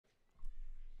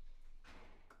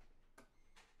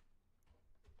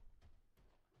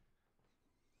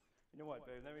know what,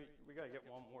 babe? We gotta get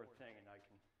one more thing, and I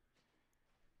can.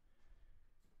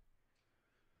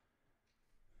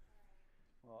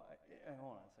 Well,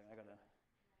 hold on a second. I gotta.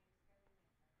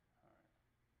 All right.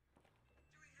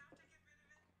 Do we have to get rid of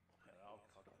it? Yeah, I'll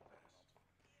get that.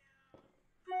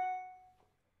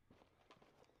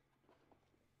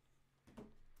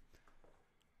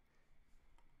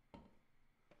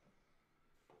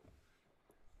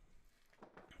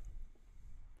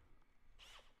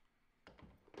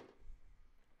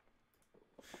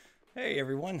 Hey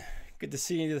everyone, good to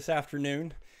see you this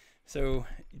afternoon. So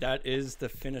that is the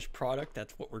finished product.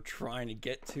 That's what we're trying to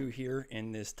get to here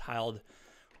in this tiled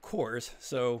course.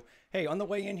 So hey, on the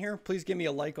way in here, please give me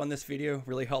a like on this video.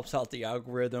 Really helps out the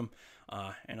algorithm.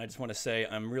 And I just want to say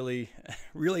I'm really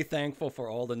really thankful for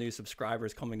all the new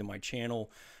subscribers coming to my channel.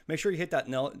 Make sure you hit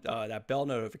that that bell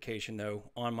notification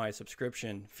though on my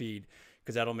subscription feed,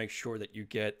 because that'll make sure that you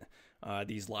get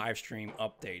these live stream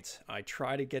updates. I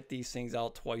try to get these things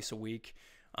out twice a week,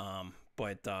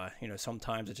 but you know,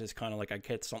 sometimes it's just kind of like I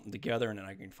get something together and then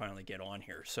I can finally get on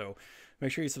here. So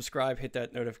make sure you subscribe, hit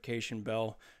that notification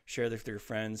bell, share this with your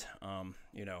friends.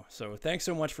 You know, so thanks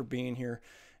so much for being here.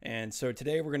 And so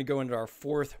today we're going to go into our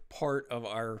fourth part of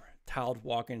our tiled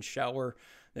walk-in shower.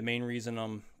 The main reason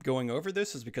I'm going over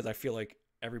this is because I feel like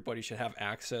everybody should have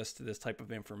access to this type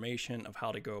of information of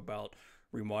how to go about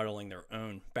remodeling their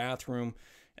own bathroom.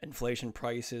 Inflation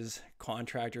prices,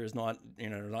 contractors, not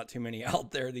too many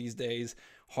out there these days.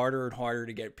 Harder and harder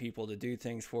to get people to do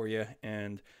things for you,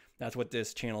 and that's what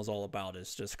this channel is all about.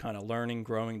 Is just kind of learning,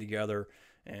 growing together,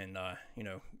 and you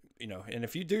know. And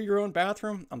if you do your own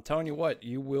bathroom, I'm telling you what,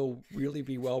 you will really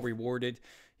be well rewarded.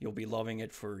 You'll be loving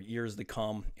it for years to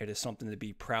come. It is something to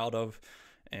be proud of.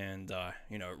 And,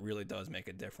 you know, it really does make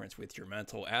a difference with your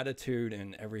mental attitude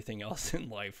and everything else in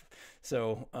life.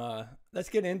 So let's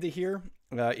get into here.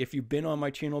 If you've been on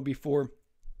my channel before,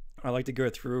 I like to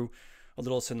go through a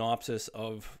little synopsis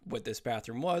of what this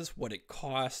bathroom was, what it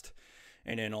cost,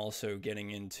 and then also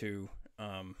getting into,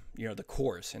 you know, the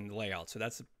course and the layout. So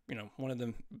that's, you know, one of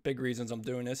the big reasons I'm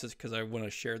doing this is because I want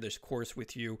to share this course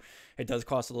with you. It does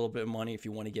cost a little bit of money if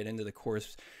you want to get into the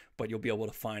course, but you'll be able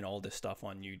to find all this stuff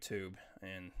on YouTube,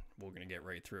 and we're going to get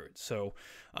right through it. So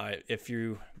if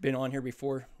you've been on here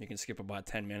before, you can skip about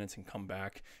 10 minutes and come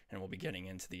back, and we'll be getting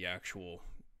into the actual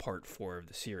part 4 of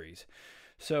the series.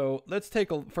 So let's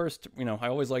take a first, you know, I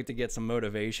always like to get some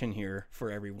motivation here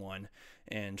for everyone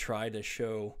and try to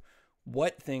show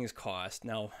what things cost.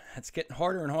 Now, it's getting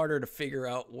harder and harder to figure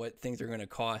out what things are going to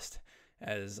cost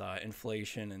as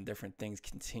inflation and different things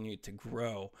continue to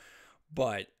grow.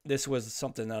 But this was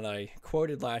something that I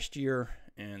quoted last year,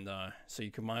 and so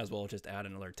you might as well just add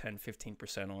another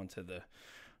 10-15%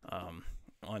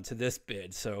 onto this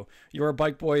bid. So you're a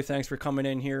bike boy. Thanks for coming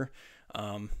in here.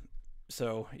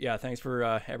 So yeah, thanks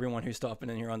for everyone who's stopping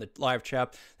in here on the live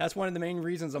chat. That's one of the main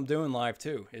reasons I'm doing live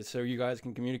too, is so you guys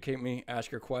can communicate with me, ask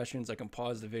your questions. I can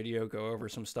pause the video, go over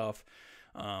some stuff.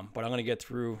 But I'm going to get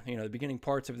through, you know, the beginning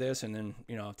parts of this, and then,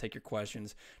 you know, I'll take your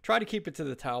questions. Try to keep it to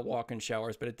the tile walk-in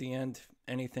showers, but at the end,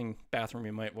 anything bathroom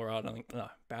remodeling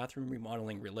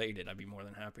related, I'd be more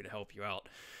than happy to help you out.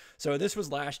 So this was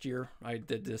last year. I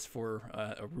did this for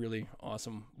a really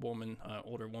awesome woman,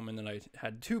 older woman, that I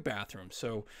had 2 bathrooms.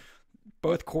 So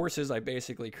both courses I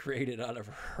basically created out of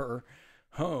her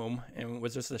home, and it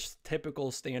was just a typical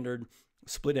standard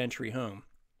split entry home.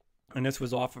 And this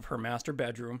was off of her master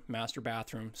bedroom, master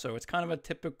bathroom. So it's kind of a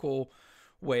typical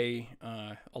way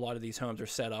a lot of these homes are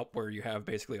set up, where you have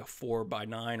basically a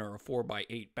 4x9 or a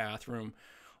 4x8 bathroom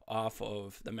off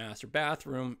of the master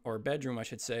bathroom, or bedroom, I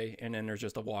should say, and then there's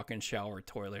just a walk-in shower,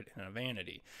 toilet, and a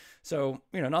vanity. So,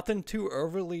 you know, nothing too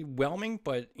overly whelming,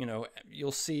 but, you know,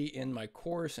 you'll see in my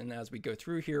course and as we go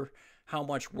through here how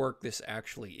much work this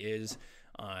actually is.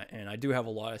 And I do have a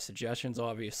lot of suggestions,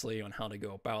 obviously, on how to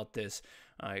go about this,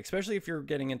 especially if you're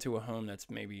getting into a home that's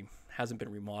maybe hasn't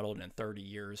been remodeled in 30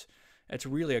 years. It's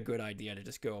really a good idea to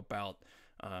just go about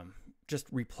just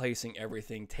replacing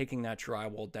everything, taking that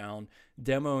drywall down,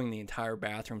 demoing the entire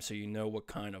bathroom so you know what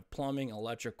kind of plumbing,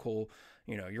 electrical,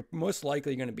 you know, you're most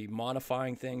likely going to be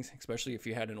modifying things, especially if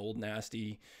you had an old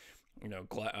nasty, you know,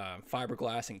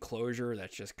 fiberglass enclosure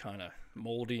that's just kind of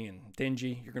moldy and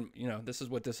dingy. You're going to, you know, this is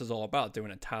what this is all about,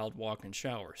 doing a tiled walk-in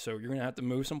shower. So you're going to have to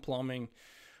move some plumbing,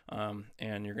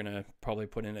 and you're going to probably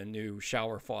put in a new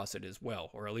shower faucet as well,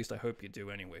 or at least I hope you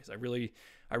do anyways. I really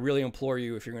implore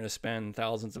you, if you're going to spend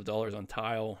thousands of dollars on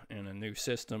tile and a new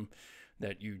system,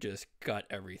 that you just gut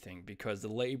everything, because the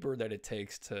labor that it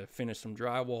takes to finish some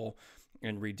drywall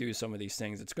and redo some of these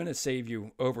things, it's going to save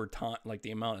you over time, like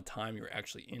the amount of time you're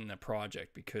actually in the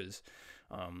project, because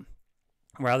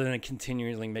rather than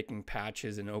continually making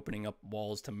patches and opening up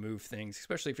walls to move things,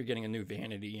 especially if you're getting a new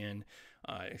vanity in,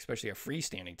 especially a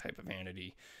freestanding type of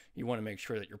vanity. You want to make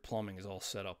sure that your plumbing is all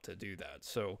set up to do that.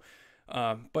 So,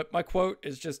 but my quote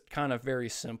is just kind of very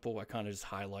simple. I kind of just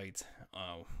highlight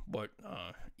what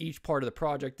each part of the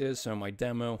project is. So my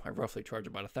demo, I roughly charge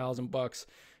about $1,000.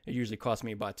 It usually costs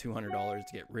me about $200 to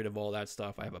get rid of all that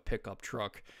stuff. I have a pickup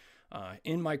truck.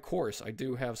 In my course, I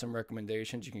do have some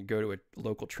recommendations. You can go to a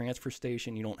local transfer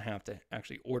station. You don't have to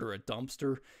actually order a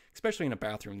dumpster, especially in a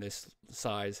bathroom this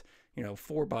size.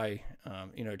 4 by,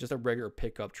 just a regular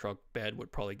pickup truck bed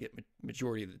would probably get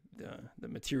majority of the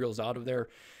materials out of there.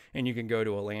 And you can go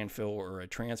to a landfill or a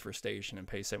transfer station and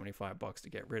pay $75 to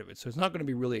get rid of it. So it's not going to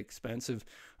be really expensive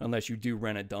unless you do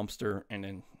rent a dumpster. And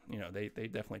then, they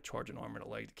definitely charge an arm and a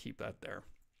leg to keep that there.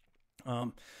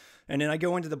 And then I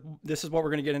go into this is what we're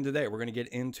going to get into today. We're going to get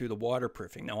into the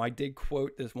waterproofing. Now, I did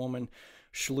quote this woman,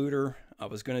 Schluter. I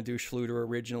was going to do Schluter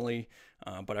originally,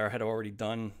 but I had already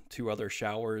done 2 other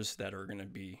showers that are going to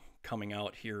be coming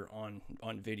out here on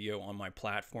video on my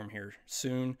platform here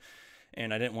soon.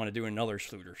 And I didn't want to do another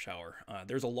Schluter shower.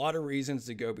 There's a lot of reasons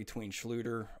to go between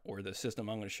Schluter or the system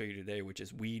I'm going to show you today, which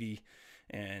is Weedy.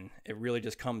 And it really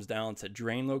just comes down to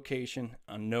drain location,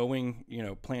 knowing,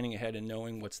 planning ahead and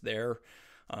knowing what's there.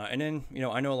 And then,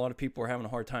 I know a lot of people are having a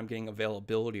hard time getting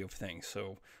availability of things.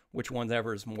 So which one's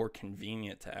ever is more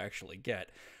convenient to actually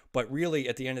get. But really,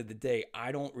 at the end of the day,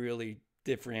 I don't really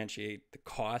differentiate the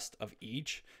cost of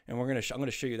each. And I'm going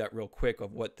to show you that real quick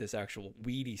of what this actual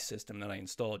Weedy system that I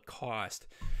installed cost.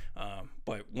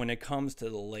 But when it comes to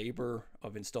the labor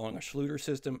of installing a Schluter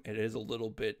system, it is a little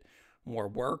bit more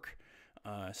work.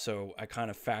 So I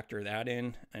kind of factor that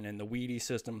in. And then the Weedy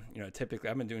system, typically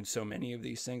I've been doing so many of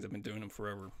these things. I've been doing them for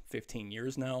over 15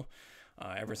 years now.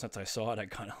 Ever since I saw it,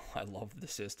 I loved the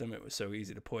system. It was so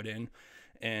easy to put in.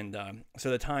 And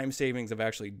so the time savings of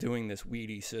actually doing this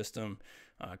Weedy system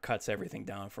cuts everything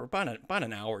down for about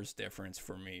an hour's difference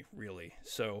for me, really.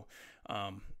 So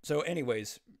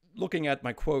anyways, looking at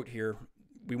my quote here,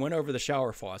 we went over the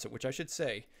shower faucet, which I should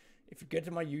say, if you get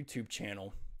to my YouTube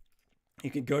channel, you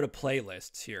can go to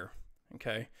playlists here,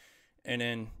 okay? And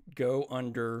then go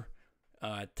under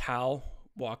towel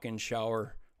walk-in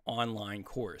shower online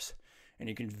course. And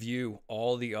you can view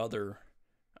all the other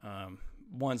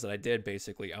ones that I did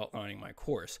basically outlining my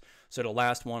course. So the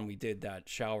last one we did that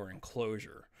shower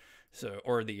enclosure.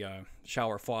 Or the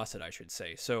shower faucet, I should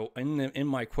say. So in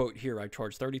my quote here, I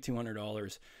charged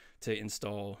 $3,200 to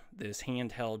install this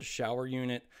handheld shower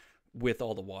unit with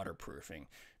all the waterproofing.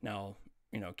 Now,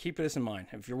 keep this in mind.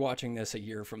 If you're watching this a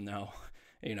year from now,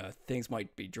 things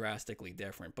might be drastically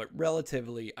different. But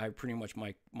relatively, I pretty much,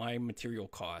 my material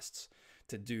costs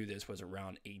to do this was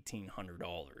around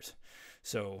 $1,800.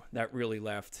 So that really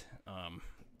left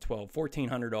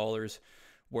 $1,400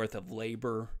 worth of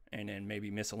labor and then maybe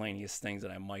miscellaneous things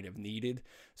that I might have needed.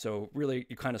 So really,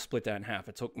 you kind of split that in half.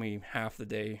 It took me half the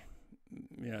day,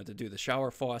 to do the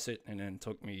shower faucet, and then it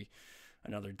took me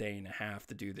another day and a half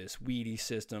to do this Weedy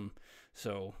system.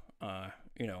 So,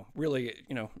 really,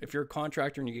 if you're a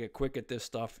contractor and you get quick at this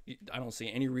stuff, I don't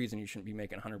see any reason you shouldn't be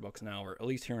making $100 an hour, at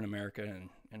least here in America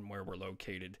and where we're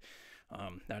located.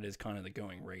 That is kind of the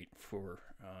going rate for,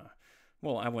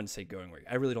 well, I wouldn't say going rate.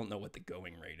 I really don't know what the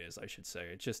going rate is, I should say.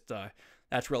 It's just,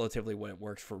 that's relatively what it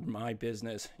works for my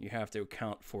business. You have to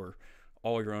account for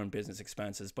all your own business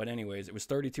expenses. But anyways, it was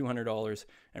 $3,200,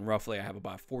 and roughly I have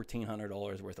about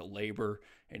 $1,400 worth of labor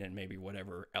and then maybe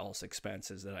whatever else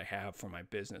expenses that I have for my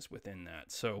business within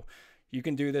that. So you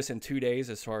can do this in 2 days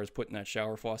as far as putting that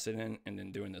shower faucet in and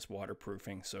then doing this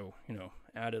waterproofing. So,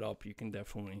 add it up, you can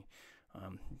definitely,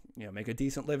 make a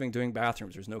decent living doing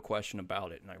bathrooms. There's no question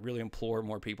about it. And I really implore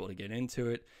more people to get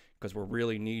into it because we're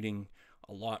really needing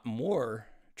a lot more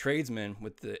tradesmen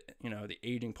with the, the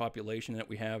aging population that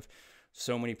we have.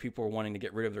 So many people are wanting to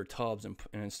get rid of their tubs and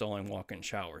installing walk-in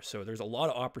showers. So there's a lot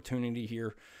of opportunity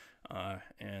here.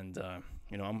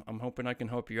 I'm hoping I can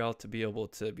help you out to be able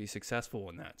to be successful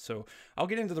in that. So I'll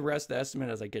get into the rest of the estimate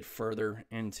as I get further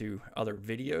into other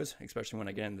videos, especially when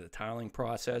I get into the tiling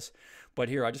process. But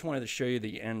here, I just wanted to show you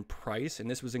the end price,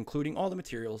 and this was including all the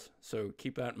materials. So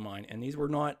keep that in mind. And these were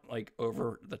not like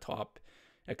over the top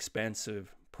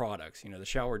expensive products. The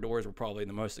shower doors were probably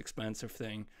the most expensive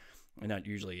thing. And that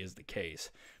usually is the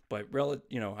case. But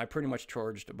I pretty much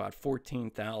charged about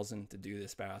 $14,000 to do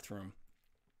this bathroom.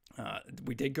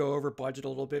 We did go over budget a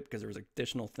little bit because there was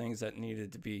additional things that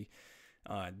needed to be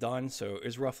done. So it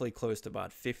was roughly close to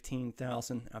about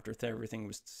 $15,000 after everything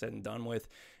was said and done with.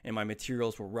 And my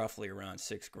materials were roughly around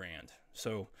 $6,000.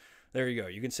 So there you go.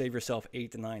 You can save yourself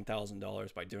 $8,000 to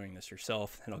 $9,000 by doing this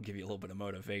yourself. It'll give you a little bit of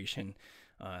motivation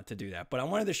to do that. But I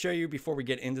wanted to show you before we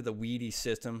get into the Weedy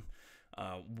system,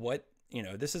 what,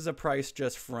 this is a price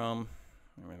just from,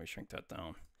 let me shrink that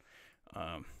down.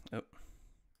 Oh.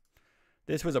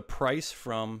 This was a price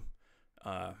from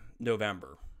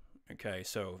November. Okay,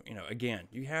 so, again,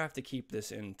 you have to keep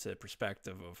this into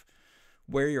perspective of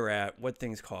where you're at, what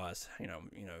things cost.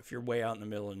 If you're way out in the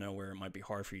middle of nowhere, it might be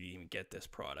hard for you to even get this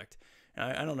product.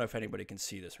 And I don't know if anybody can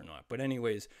see this or not. But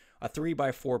anyways, a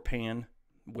 3x4 pan,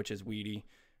 which is Weedy,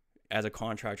 as a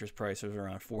contractor's price is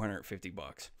around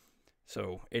 $450.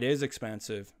 So it is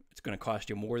expensive. It's going to cost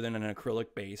you more than an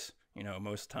acrylic base.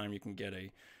 Most of the time you can get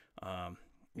a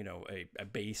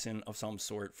basin of some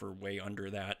sort for way under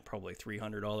that, probably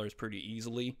 $300 pretty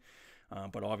easily.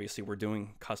 But obviously we're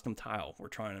doing custom tile. We're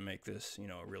trying to make this,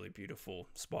 a really beautiful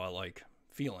spa-like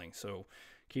feeling. So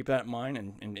keep that in mind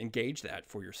and engage that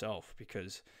for yourself,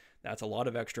 because that's a lot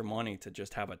of extra money to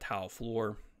just have a tile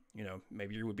floor.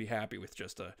 Maybe you would be happy with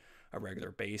just a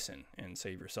regular basin and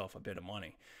save yourself a bit of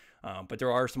money. But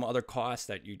there are some other costs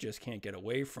that you just can't get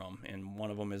away from. And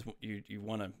one of them is you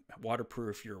want to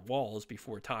waterproof your walls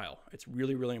before tile. It's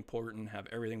really, really important to have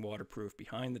everything waterproof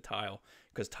behind the tile,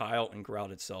 because tile and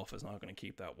grout itself is not going to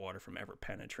keep that water from ever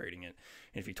penetrating it.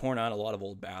 And if you torn out a lot of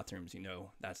old bathrooms,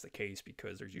 that's the case,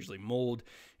 because there's usually mold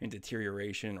and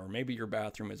deterioration, or maybe your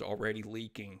bathroom is already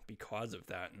leaking because of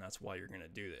that, and that's why you're going to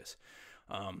do this.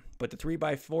 But the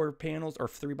 3x4 panels, or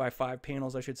 3x5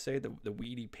 panels, I should say, the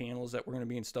Weedy panels that we're going to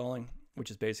be installing,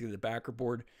 which is basically the backer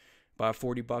board, about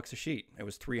 $40 a sheet. It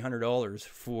was $300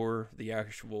 for the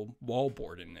actual wall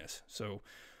board in this. So,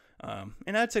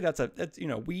 and I'd say that's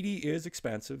Weedy is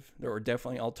expensive. There are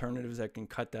definitely alternatives that can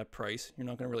cut that price. You're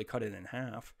not going to really cut it in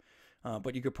half,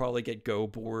 but you could probably get Go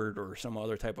board or some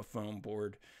other type of foam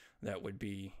board that would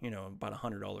be, about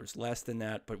 $100 less than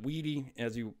that. But Weedy,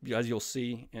 as you'll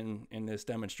see in this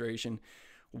demonstration,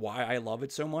 why I love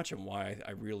it so much and why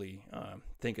I really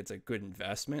think it's a good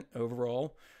investment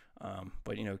overall.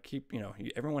 But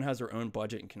everyone has their own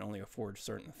budget and can only afford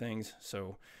certain things,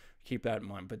 so keep that in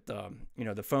mind. But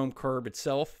the foam curb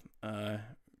itself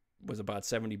was about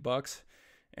 $70.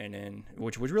 And then,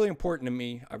 which was really important to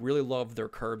me, I really love their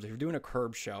curbs. If you're doing a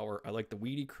curb shower, I like the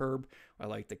Weedy curb. I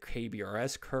like the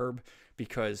KBRS curb,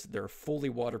 because they're fully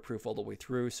waterproof all the way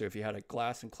through. So if you had a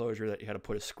glass enclosure that you had to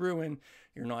put a screw in,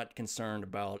 you're not concerned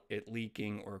about it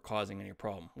leaking or causing any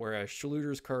problem. Whereas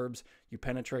Schluter's curbs, you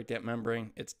penetrate that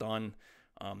membrane, it's done.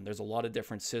 There's a lot of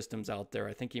different systems out there.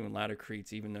 I think even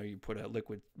Latacretes, even though you put a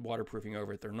liquid waterproofing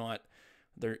over it,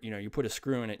 you put a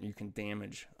screw in it and you can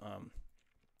damage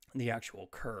the actual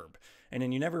curb. And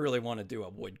then you never really want to do a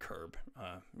wood curb.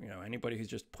 Anybody who's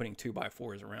just putting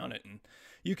 2x4s around it, and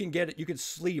you can get it, you could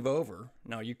sleeve over.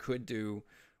 Now you could do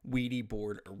Weedy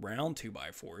board around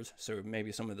 2x4s. So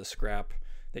maybe some of the scrap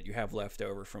that you have left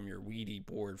over from your Weedy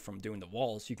board from doing the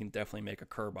walls, you can definitely make a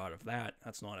curb out of that.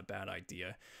 That's not a bad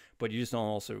idea. But you just don't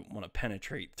also want to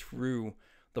penetrate through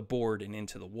the board and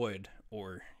into the wood,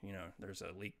 or, there's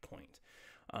a leak point.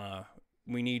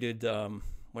 We needed,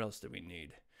 what else did we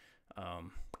need?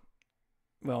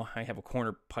 Well, I have a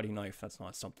corner putty knife. That's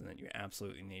not something that you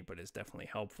absolutely need, but it's definitely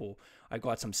helpful. I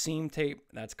got some seam tape.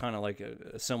 That's kind of like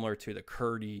similar to the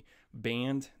Curdy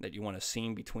band that you want to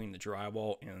seam between the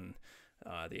drywall and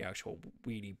the actual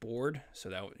Weedy board. So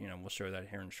that, we'll show that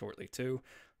here in shortly too.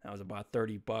 That was about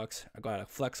 $30. I got a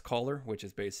flex collar, which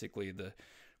is basically the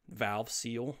valve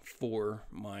seal for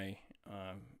my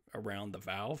around the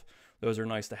valve. Those are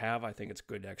nice to have. I think it's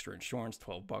good extra insurance,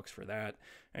 $12 for that.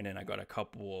 And then I got a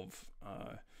couple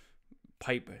of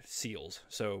pipe seals.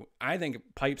 So I think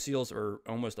pipe seals are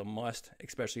almost a must,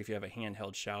 especially if you have a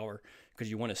handheld shower,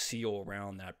 because you want to seal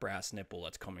around that brass nipple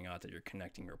that's coming out that you're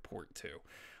connecting your port to.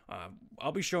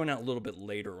 I'll be showing that a little bit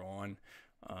later on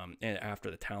and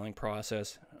after the tiling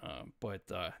process. But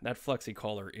that flexi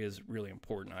collar is really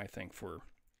important, I think, for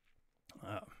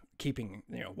keeping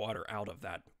water out of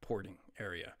that porting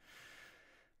area.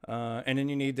 And then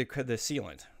you need the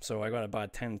sealant. So I got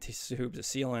about 10 tubes of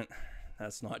sealant.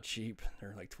 That's not cheap.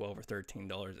 They're like $12 or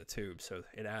 $13 a tube, so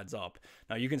it adds up.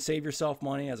 Now you can save yourself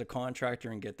money as a contractor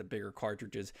and get the bigger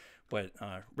cartridges, but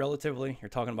relatively, you're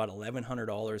talking about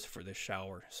 $1,100 for this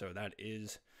shower. So that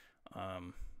is,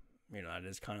 that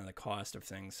is kind of the cost of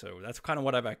things. So that's kind of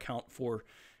what I've account for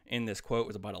in this quote,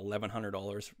 was about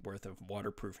 $1,100 worth of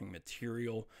waterproofing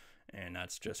material. And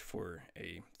that's just for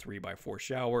a 3x4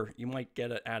 shower. You might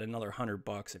add another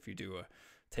 $100 if you do a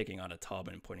taking out a tub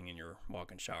and putting in your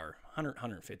walk-in shower.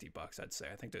 150 bucks, I'd say.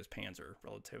 I think those pans are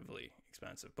relatively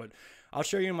expensive, but I'll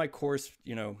show you in my course.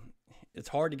 It's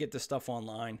hard to get this stuff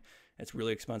online. It's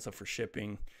really expensive for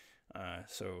shipping.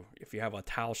 So if you have a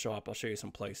towel shop, I'll show you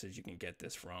some places you can get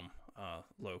this from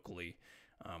locally.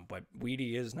 But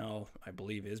Weedy is now, I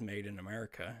believe, is made in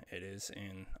America. It is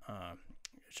in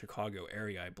Chicago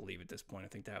area, I believe, at this point. I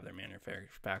think they have their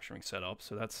manufacturing set up,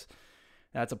 so that's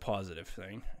a positive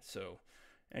thing. So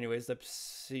anyways, let's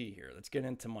see here. Let's get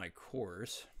into my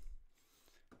course.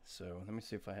 So let me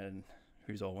see if I had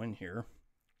who's all in here.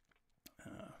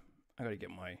 I gotta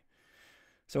get my.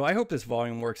 So I hope this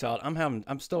volume works out.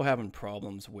 I'm still having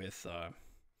problems with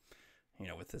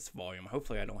with this volume.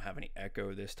 Hopefully I don't have any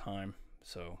echo this time.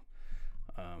 So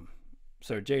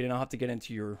Jaden, I'll have to get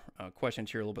into your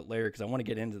questions here a little bit later, because I want to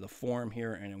get into the forum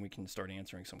here, and then we can start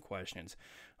answering some questions.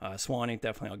 Swanee,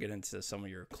 definitely I'll get into some of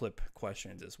your clip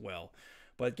questions as well.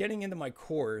 But getting into my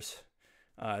course,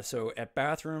 so at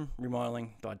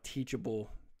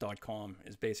bathroomremodeling.teachable.com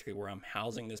is basically where I'm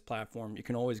housing this platform. You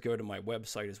can always go to my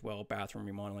website as well,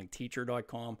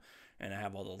 bathroomremodelingteacher.com, and I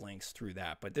have all the links through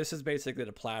that. But this is basically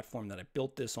the platform that I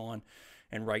built this on.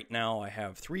 And right now I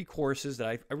have 3 courses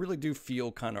that I really do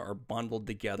feel kind of are bundled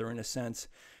together in a sense,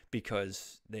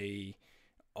 because they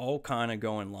all kind of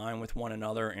go in line with one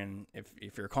another. And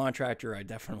if you're a contractor, I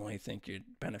definitely think you'd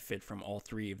benefit from all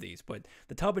 3 of these. But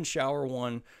the tub and shower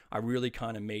one, I really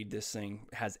kind of made this thing,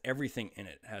 has everything in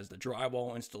it. It has the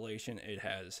drywall installation. It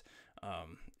has,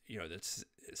 that's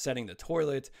setting the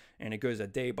toilet, and it goes a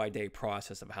day-by-day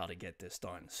process of how to get this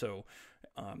done. So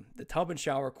the tub and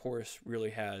shower course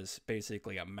really has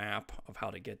basically a map of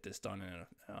how to get this done in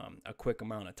a quick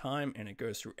amount of time, and it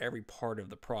goes through every part of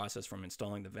the process, from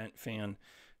installing the vent fan,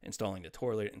 installing the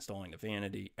toilet, installing the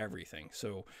vanity, everything.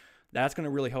 So that's going to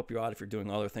really help you out if you're doing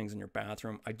other things in your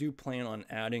bathroom. I do plan on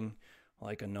adding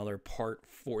like another part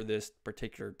for this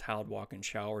particular tiled walk-in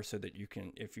shower, so that you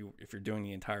can, if you're doing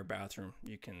the entire bathroom,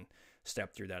 you can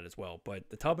step through that as well. But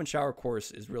the tub and shower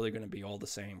course is really going to be all the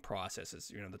same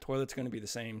processes. The toilet's going to be the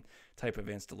same type of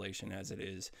installation as it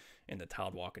is in the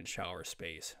tiled walk-in shower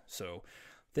space. So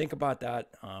think about that.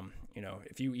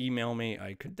 If you email me,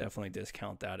 I could definitely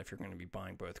discount that if you're going to be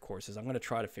buying both courses. I'm going to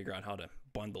try to figure out how to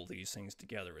bundle these things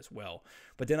together as well.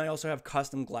 But then I also have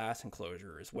custom glass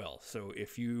enclosure as well. So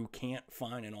if you can't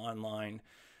find an online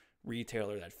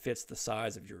retailer that fits the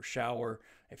size of your shower,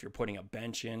 if you're putting a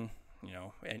bench in,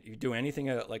 and you do anything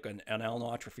like an L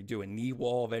notch, or if you do a knee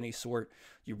wall of any sort,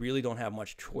 you really don't have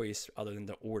much choice other than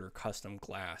to order custom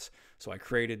glass. So I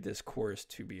created this course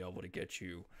to be able to get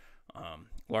you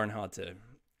learn how to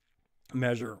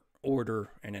measure,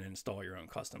 order, and then install your own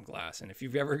custom glass. And if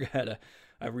you've ever got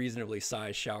a reasonably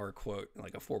sized shower quote,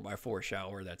 like a 4x4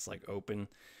 shower that's like open,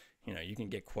 you can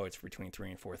get quotes for between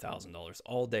 $3,000 and $4,000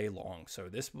 all day long. So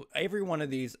every one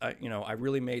of these, I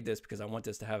really made this because I want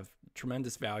this to have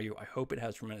tremendous value. I hope it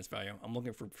has tremendous value. I'm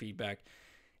looking for feedback.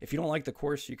 If you don't like the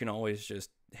course, you can always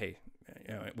just, hey,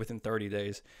 within 30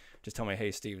 days, just tell me,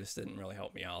 hey, Steve, this didn't really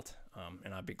help me out,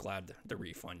 and I'd be glad to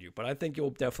refund you. But I think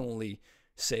you'll definitely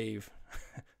save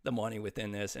the money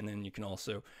within this, and then you can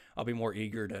also, I'll be more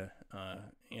eager to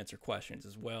answer questions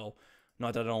as well.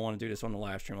 Not that I don't want to do this on the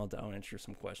live stream. I'll answer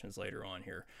some questions later on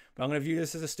here. But I'm going to view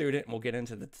this as a student, and we'll get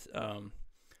into the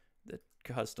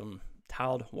custom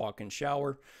tiled walk-in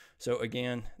shower. So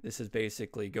again, this is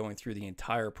basically going through the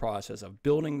entire process of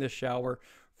building this shower,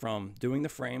 from doing the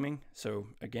framing. So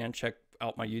again, check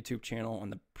out my YouTube channel on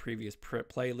the previous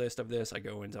playlist of this. I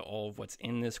go into all of what's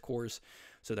in this course.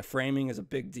 So the framing is a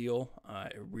big deal.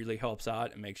 It really helps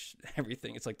out. It makes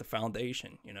everything, it's like the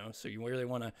foundation, so you really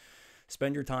want to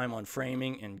spend your time on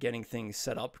framing and getting things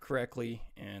set up correctly,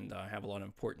 and have a lot of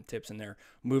important tips in there.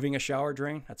 Moving a shower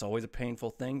drain, that's always a painful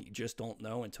thing. You just don't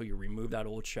know until you remove that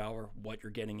old shower what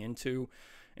you're getting into.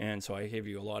 And so I give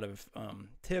you a lot of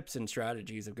tips and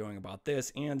strategies of going about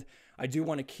this. And I do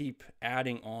want to keep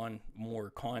adding on more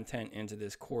content into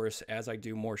this course as I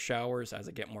do more showers, as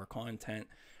I get more content.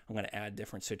 I'm going to add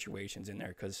different situations in there,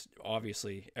 because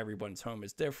obviously everyone's home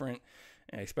is different.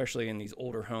 And especially in these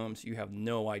older homes, you have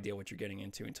no idea what you're getting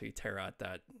into until you tear out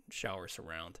that shower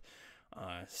surround.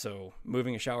 So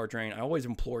moving a shower drain, I always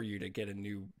implore you to get a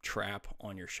new trap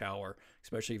on your shower,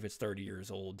 especially if it's 30 years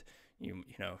old. You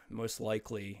know, most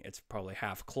likely it's probably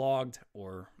half clogged,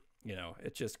 or,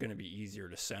 it's just going to be easier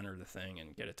to center the thing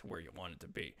and get it to where you want it to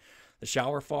be. The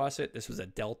shower faucet, this was a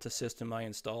Delta system I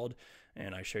installed,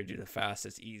 and I showed you the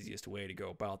fastest, easiest way to go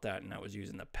about that, and that was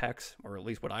using the PEX, or at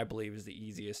least what I believe is the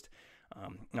easiest.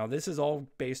 Now, this is all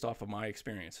based off of my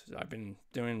experience. I've been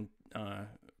doing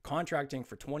contracting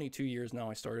for 22 years now.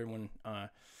 I started when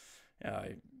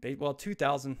well,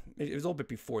 2000, it was a little bit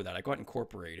before that. I got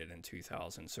incorporated in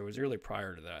 2000, so it was really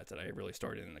prior to that I really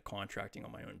started in the contracting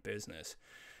on my own business.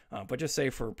 But just say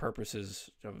for purposes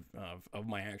of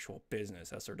my actual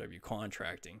business, SRW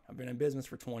Contracting, I've been in business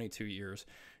for 22 years.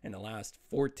 In the last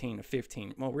 14 to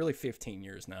 15, well, really 15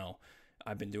 years now,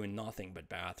 I've been doing nothing but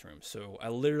bathrooms. So I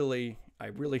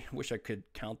really wish I could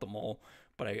count them all,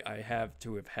 but I have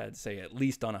to have had, say, at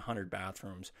least on 100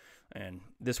 bathrooms. And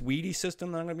this weedy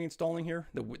system that I'm going to be installing here,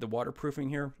 the waterproofing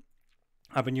here,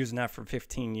 I've been using that for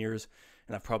 15 years,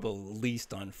 and I've probably at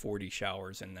least done 40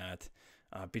 showers in that.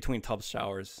 Between tubs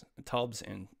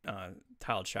and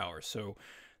tiled showers. So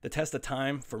the test of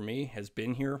time for me has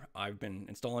been here. I've been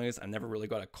installing this. I've never really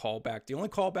got a callback. The only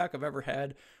callback I've ever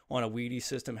had on a weedy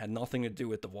system had nothing to do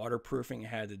with the waterproofing. It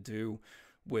had to do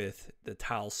with the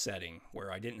tile setting,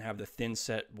 where I didn't have the thin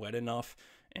set wet enough,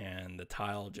 and the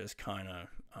tile just kind of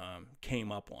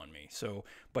came up on me. So,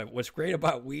 but what's great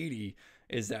about weedy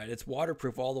is that it's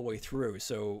waterproof all the way through.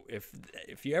 So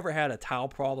if you ever had a tile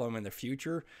problem in the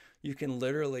future, you can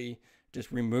literally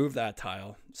just remove that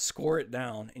tile, score it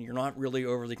down, and you're not really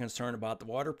overly concerned about the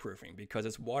waterproofing because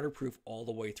it's waterproof all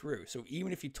the way through. So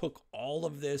even if you took all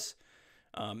of this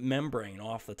membrane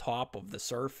off the top of the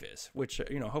surface, which,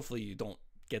 hopefully you don't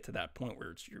get to that point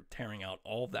where you're tearing out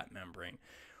all of that membrane,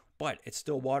 but it's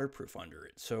still waterproof under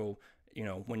it. So,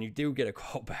 when you do get a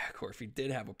call back, or if you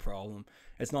did have a problem,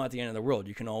 it's not the end of the world.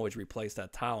 You can always replace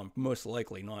that tile and most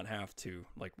likely not have to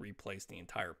replace the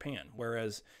entire pan.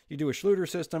 Whereas you do a Schluter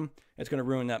system, it's going to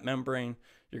ruin that membrane.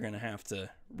 You're going to have to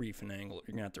refinagle it.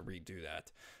 You're going to have to redo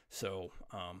that. So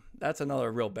that's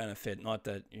another real benefit. Not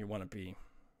that you want to be,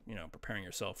 preparing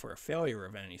yourself for a failure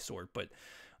of any sort, but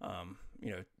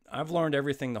I've learned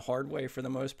everything the hard way for the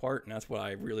most part, and that's what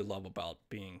I really love about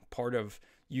being part of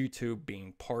YouTube,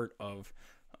 being part of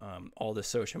all the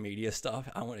social media stuff.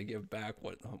 I want to give back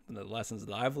what the lessons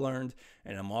that I've learned,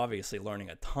 and I'm obviously learning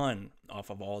a ton off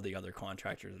of all the other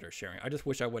contractors that are sharing. I just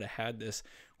wish I would have had this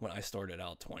when I started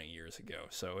out 20 years ago.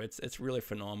 So it's really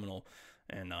phenomenal.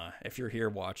 And if you're here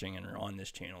watching and are on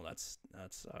this channel, that's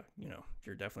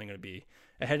you're definitely going to be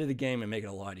ahead of the game and make it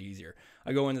a lot easier.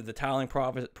 I go into the tiling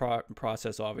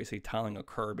process, obviously tiling a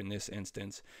curb in this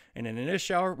instance. And then in this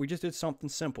shower, we just did something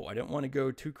simple. I didn't want to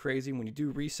go too crazy. When you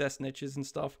do recessed niches and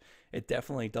stuff, it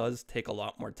definitely does take a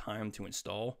lot more time to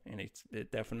install. And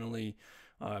it definitely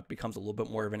becomes a little bit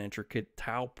more of an intricate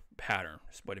tile pattern.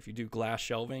 But if you do glass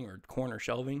shelving or corner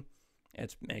shelving,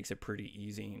 it makes it pretty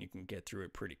easy and you can get through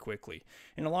it pretty quickly.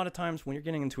 And a lot of times when you're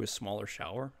getting into a smaller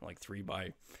shower, like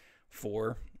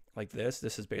 3x4, like this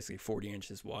is basically 40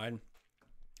 inches wide.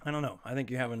 I don't know. I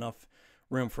think you have enough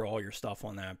room for all your stuff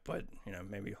on that, but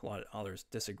maybe a lot of others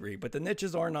disagree. But the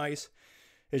niches are nice.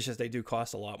 It's just they do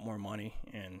cost a lot more money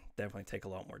and definitely take a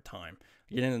lot more time.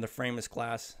 Get into the frameless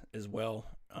glass as well.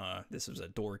 This is a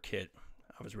door kit.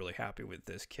 I was really happy with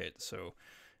this kit. So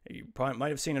you probably might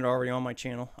have seen it already on my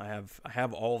channel. I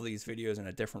have all of these videos in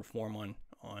a different form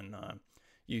on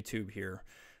YouTube here.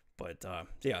 But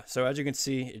yeah, so as you can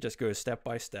see, it just goes step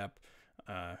by step,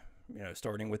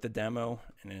 starting with the demo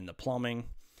and then the plumbing.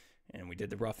 And we did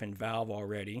the rough-in valve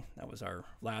already. That was our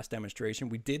last demonstration.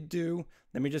 We did do,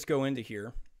 let me just go into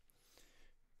here.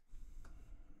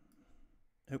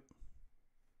 Oop.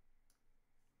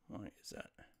 Why is that?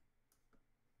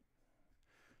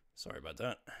 Sorry about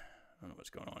that. I don't know what's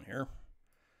going on here.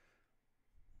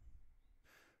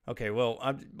 Okay, well,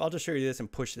 I'll just show you this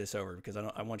and push this over because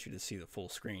I want you to see the full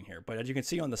screen here. But as you can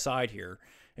see on the side here,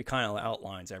 it kind of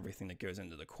outlines everything that goes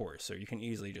into the course. So you can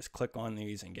easily just click on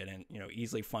these and get in,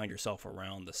 easily find yourself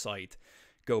around the site,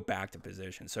 go back to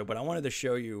position. So, but I wanted to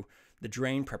show you the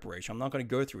drain preparation. I'm not going to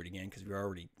go through it again because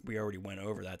we already went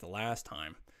over that the last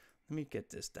time. Let me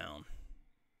get this down.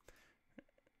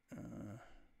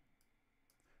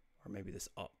 Or maybe this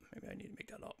up. Maybe I need to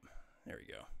make that up. There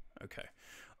we go. Okay.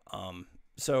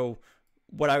 So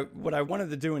what I wanted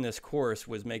to do in this course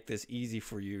was make this easy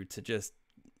for you to just,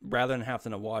 rather than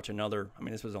having to watch another, I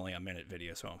mean, this was only a minute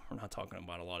video, so we're not talking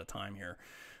about a lot of time here,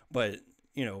 but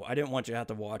I didn't want you to have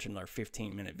to watch another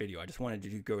 15-minute video. I just wanted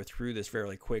you to go through this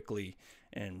fairly quickly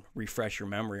and refresh your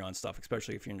memory on stuff,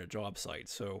 especially if you're in a job site.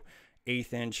 So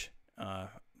 1/8 inch,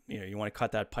 you want to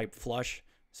cut that pipe flush.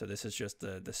 So this is just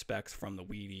the specs from the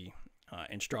Weedy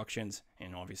instructions,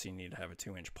 and obviously you need to have a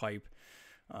 2-inch pipe.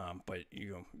 But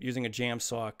using a jam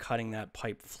saw, cutting that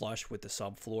pipe flush with the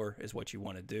subfloor is what you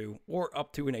want to do, or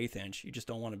up to 1/8 inch. You just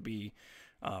don't want to be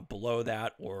below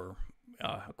that or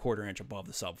a 1/4 inch above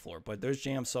the subfloor. But those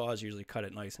jam saws usually cut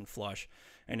it nice and flush,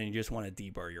 and then you just want to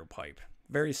deburr your pipe.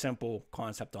 Very simple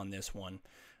concept on this one,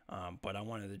 but I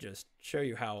wanted to just show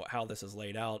you how this is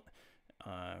laid out.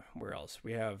 Where else?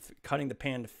 We have cutting the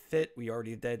pan to fit. We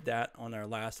already did that on our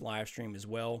last live stream as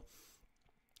well.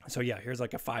 So yeah, here's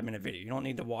like a 5-minute video. You don't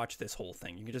need to watch this whole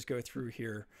thing. You can just go through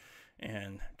here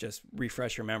and just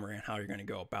refresh your memory on how you're going to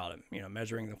go about it. You know,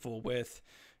 measuring the full width,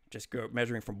 just go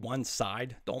measuring from one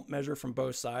side. Don't measure from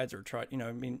both sides, or try, you know,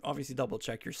 I mean, obviously double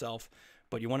check yourself,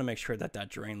 but you want to make sure that that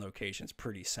drain location is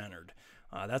pretty centered.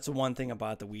 That's the one thing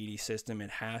about the Weedy system. It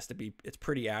has to be, it's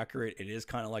pretty accurate. It is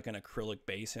kind of like an acrylic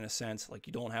base in a sense. Like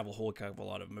you don't have a whole heck of a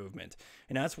lot of movement.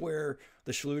 And that's where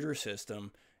the Schluter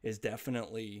system is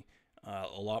definitely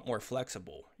a lot more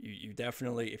flexible. You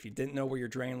definitely, if you didn't know where your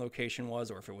drain location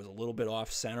was, or if it was a little bit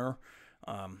off center,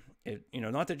 you know,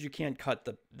 not that you can't cut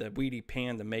the Weedy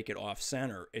pan to make it off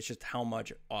center, it's just how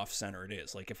much off center it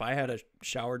is. Like if I had a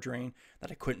shower drain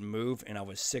that I couldn't move and I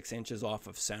was 6 inches off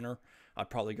of center, I'd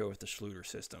probably go with the Schluter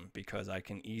system, because I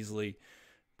can easily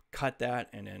cut that,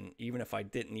 and then even if I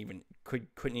couldn't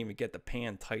even get the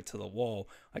pan tight to the wall,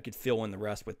 I could fill in the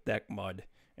rest with deck mud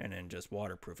and then just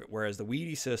waterproof it. Whereas the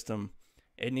Weedy system,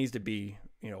 it needs to be,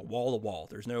 you know, wall to wall.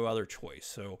 There's no other choice.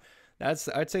 So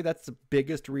I'd say that's the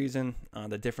biggest reason.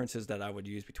 The differences that I would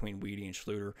use between Weedy and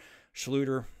Schluter.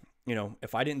 Schluter, you know,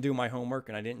 if I didn't do my homework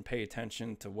and I didn't pay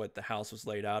attention to what the house was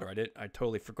laid out, or I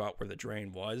totally forgot where the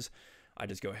drain was, I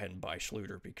just go ahead and buy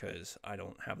Schluter, because I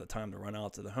don't have the time to run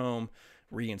out to the home,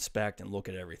 re-inspect, and look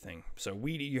at everything. So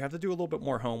Weedy, you have to do a little bit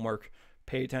more homework.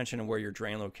 Pay attention to where your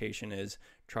drain location is.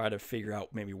 Try to figure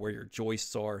out maybe where your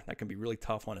joists are. That can be really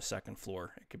tough on a second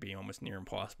floor. It could be almost near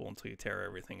impossible until you tear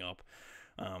everything up.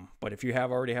 But if you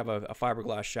already have a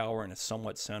fiberglass shower and it's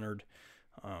somewhat centered,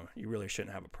 you really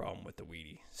shouldn't have a problem with the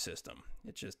Weedy system.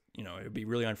 It's just, you know, it would be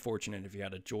really unfortunate if you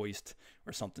had a joist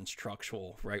or something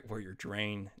structural right where your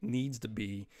drain needs to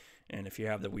be. And if you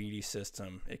have the Weedy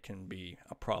system, it can be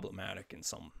problematic in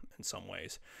some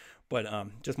ways. But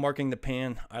just marking the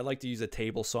pan, I like to use a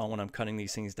table saw when I'm cutting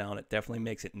these things down. It definitely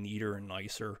makes it neater and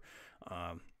nicer.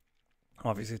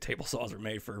 Obviously, table saws are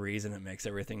made for a reason. It makes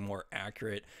everything more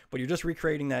accurate. But you're just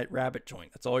recreating that rabbet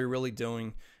joint. That's all you're really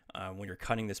doing when you're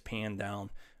cutting this pan down,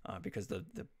 because the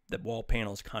wall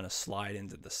panels kind of slide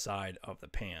into the side of the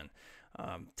pan.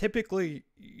 Typically,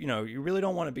 you know, you really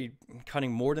don't want to be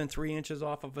cutting more than 3 inches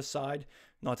off of a side.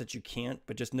 Not that you can't,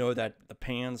 but just know that the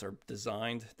pans are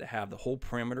designed to have the whole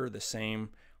perimeter the same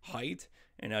height.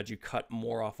 And as you cut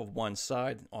more off of one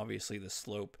side, obviously the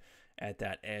slope at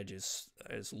that edge is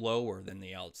lower than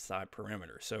the outside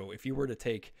perimeter. So if you were to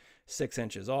take 6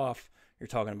 inches off, you're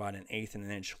talking about 1/8 of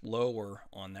an inch lower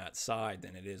on that side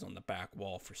than it is on the back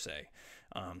wall, for say.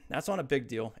 That's not a big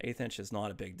deal. 1/8 inch is not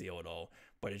a big deal at all.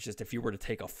 But it's just, if you were to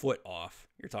take a foot off,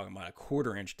 you're talking about a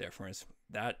 1/4 inch difference.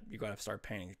 That you got to start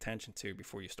paying attention to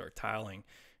before you start tiling,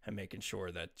 and making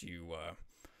sure that you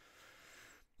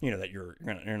know, that you're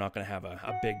not going to have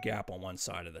a big gap on one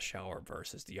side of the shower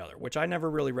versus the other, which I never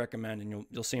really recommend. And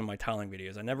you'll see in my tiling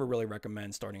videos, I never really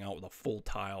recommend starting out with a full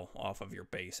tile off of your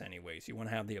base anyways. You want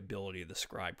to have the ability to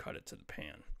scribe cut it to the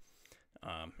pan.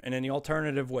 And then the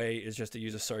alternative way is just to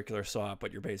use a circular saw,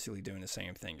 but you're basically doing the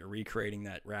same thing. You're recreating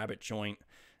that rabbet joint,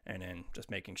 and then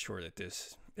just making sure that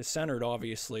this is centered.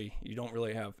 Obviously, you don't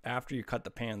really have, after you cut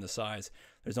the pan the size,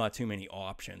 there's not too many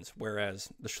options.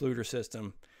 Whereas the Schluter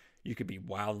system, you could be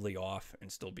wildly off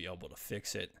and still be able to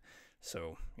fix it.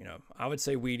 So, you know, I would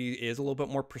say Weedy is a little bit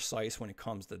more precise when it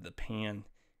comes to the pan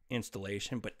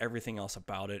installation, but everything else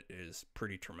about it is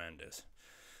pretty tremendous.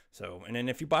 So, and then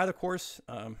if you buy the course,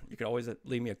 you can always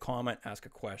leave me a comment, ask a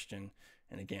question.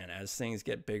 And again, as things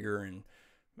get bigger and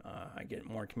I get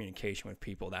more communication with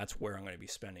people, that's where I'm going to be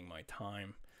spending my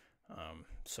time.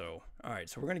 So, all right,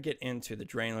 so we're going to get into the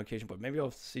drain location, but maybe I'll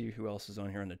see who else is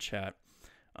on here in the chat.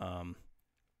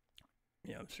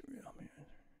 Yeah,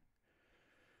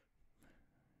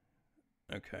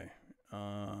 okay.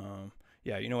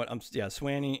 Yeah, you know what?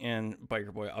 Swanny and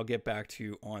Biker Boy, I'll get back to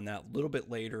you on that a little bit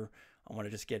later. I want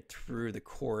to just get through the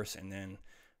course, and then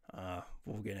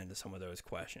we'll get into some of those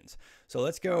questions. So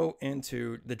let's go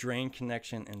into the drain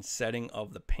connection and setting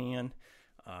of the pan.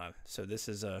 So this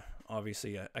is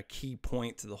obviously a key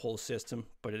point to the whole system,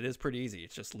 but it is pretty easy.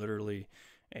 It's just literally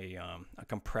a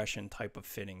compression type of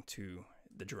fitting to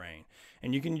the drain.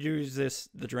 And you can use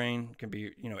the drain can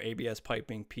be, you know, ABS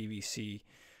piping, PVC,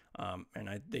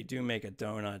 and they do make a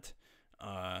donut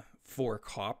for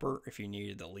copper if you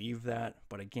needed to leave that.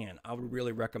 But again, I would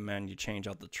really recommend you change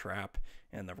out the trap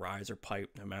and the riser pipe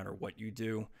no matter what you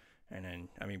do. And then,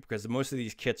 I mean, because most of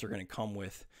these kits are going to come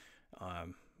with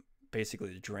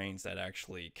basically the drains that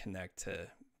actually connect to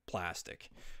plastic,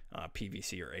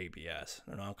 PVC or ABS.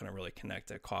 They're not going to really connect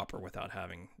to copper without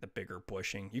having the bigger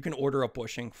bushing. You can order a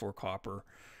bushing for copper,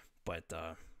 but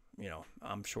you know,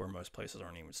 I'm sure most places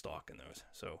aren't even stocking those.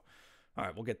 So, all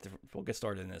right, we'll get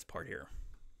started in this part here.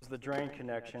 This is the drain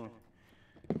connection.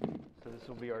 So this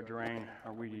will be our drain,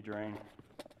 our weedy drain.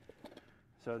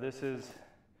 So this is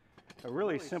a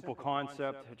really simple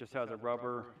concept. It just has a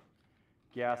rubber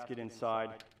gasket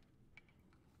inside.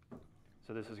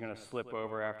 So this is going to slip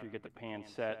over after you get the pan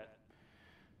set.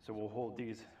 So we'll hold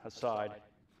these aside.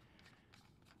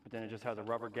 But then it just has a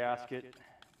rubber gasket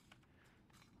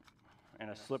and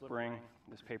a slip ring.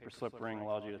 This paper slip ring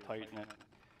allows you to tighten it.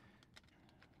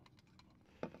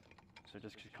 So it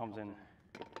just comes in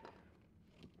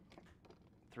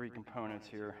 3 components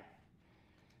here.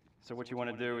 So what you want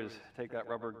to do is take that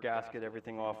rubber gasket,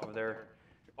 everything off of there.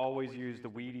 Always use the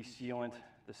weedy sealant,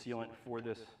 the sealant for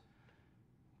this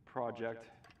project.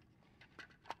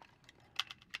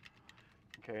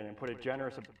 Okay, and then put a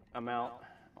generous amount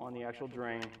on the actual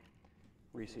drain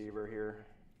receiver here.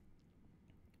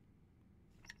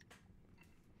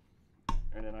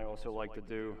 And then I also like to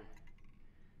do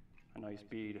a nice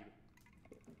bead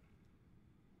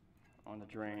on the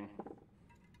drain.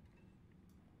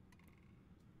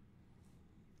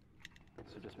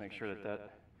 So just make sure that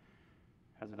that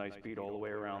has a nice bead all the way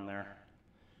around there.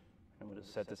 And we'll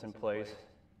just set this in place.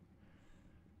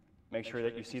 Make sure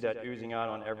that you see that oozing out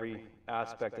on every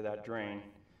aspect of that drain.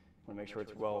 We'll make sure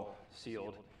it's well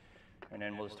sealed. And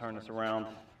then we'll just turn this around.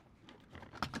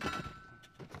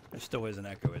 There still is an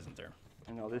echo, isn't there?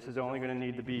 And now this is only going to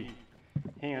need to be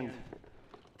hand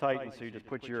tightened. So you just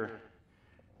put your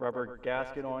rubber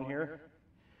gasket on here,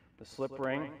 the slip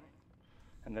ring,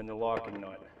 and then the locking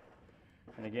nut.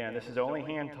 And again, this is only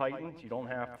hand tightened. You don't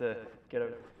have to get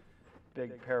a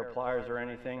big pair of pliers or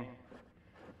anything.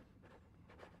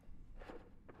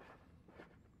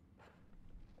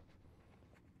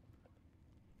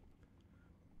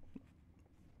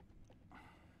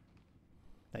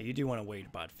 Now you do want to wait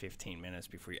about 15 minutes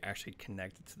before you actually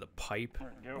connect it to the pipe,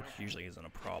 which usually isn't a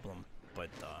problem, but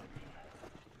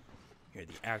you know,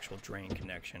 the actual drain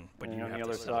connection, but you have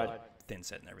to set up thin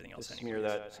set and everything else anyways. Smear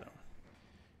that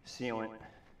sealant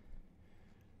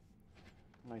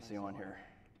nicely on here.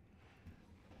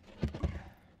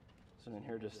 So then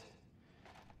here, just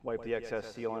wipe the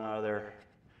excess sealant out of there,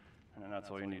 and then that's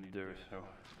all you need to do. So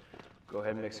go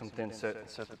ahead and mix some thin set and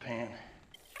set the pan.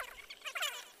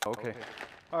 Okay.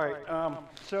 All right,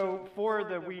 so for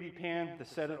the weedy pan, to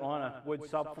set it on a wood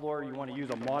subfloor, you want to use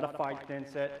a modified thin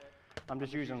set. I'm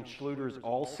just using Schluter's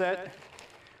All Set,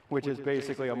 which is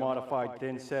basically a modified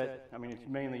thin set. I mean, it's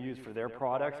mainly used for their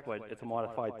products, but it's a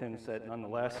modified thin set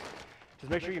nonetheless. Just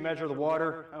make sure you measure the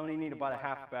water. I only need about a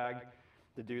half bag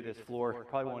to do this floor.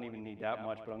 Probably won't even need that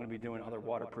much, but I'm going to be doing other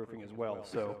waterproofing as well.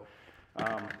 So,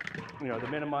 you know, to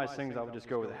minimize things, I would just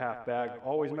go with a half bag.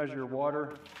 Always measure your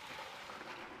water.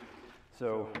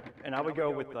 So, and I would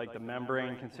go with like the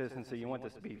membrane consistency. You want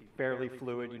this to be fairly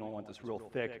fluid. You don't want this real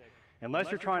thick, unless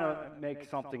you're trying to make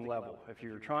something level. If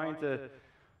you're trying to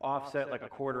offset like a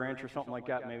 1/4 inch or something like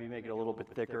that, maybe make it a little bit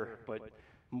thicker. But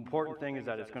the important thing is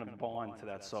that it's going to bond to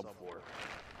that subfloor.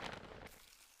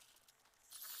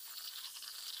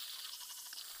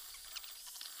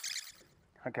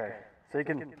 Okay, so you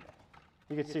can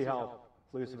see how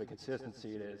loose of a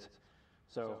consistency it is.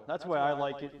 So that's why I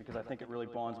like it, because I think it really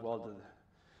bonds well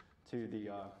to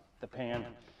the pan.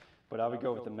 But I would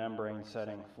go with the membrane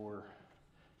setting for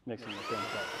mixing the things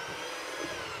up.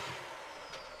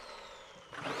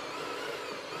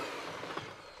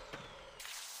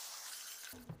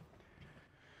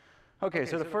 Okay,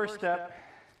 so the first step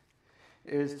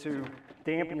is to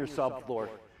dampen your subfloor.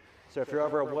 So if you're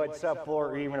over a wood subfloor,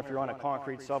 or even if you're on a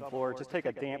concrete subfloor, just take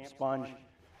a damp sponge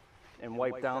and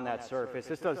wipe down that surface.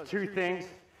 This does 2 things.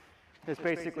 This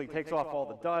basically takes off all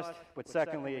the dust, but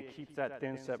secondly, it keeps that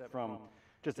thin set from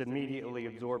just immediately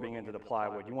absorbing into the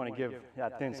plywood. You want to give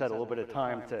that thin set a little bit of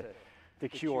time to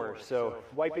cure. So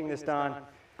wiping this down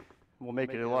will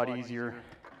make it a lot easier.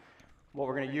 What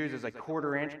we're going to use is a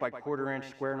 1/4 inch by 1/4 inch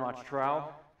square notch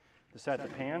trowel to set the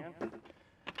pan.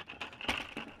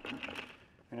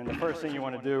 And then the first thing you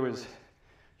want to do is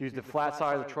use the flat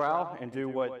side of the trowel and do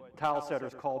what tile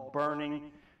setters call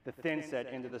burning the thin set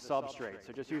into the substrate.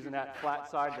 So just using that flat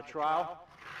side of the trowel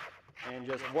and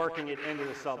just working it into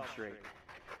the substrate.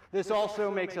 This also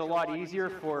makes it a lot easier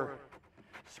for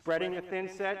spreading the thin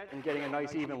set and getting a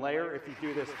nice even layer if you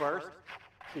do this first,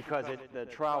 because the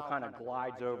trowel kind of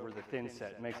glides over the thin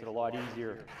set. It makes it a lot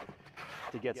easier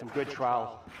to get some good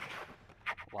trowel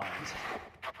lines.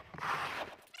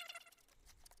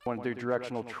 Want to do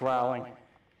directional troweling.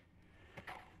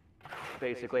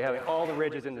 Basically having all the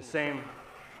ridges in the same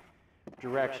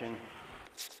direction.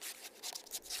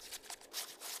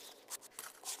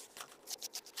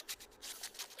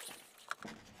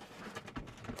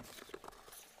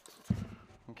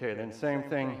 Okay, then same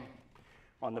thing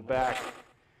on the back.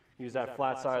 Use that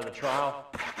flat side of the trowel.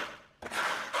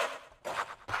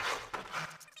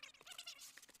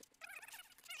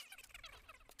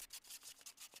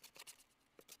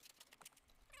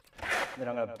 Then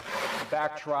I'm going to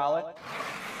back trowel it,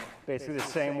 basically the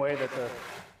same way that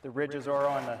the ridges are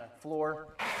on the floor.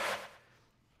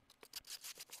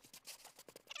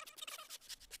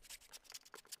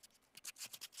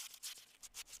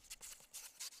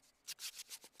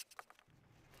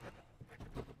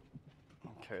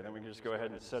 Okay, then we can just go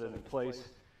ahead and set it in place.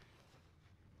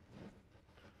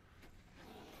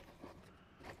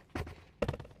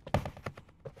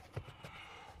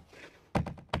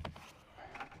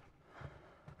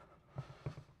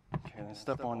 Okay, then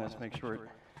step on this, make sure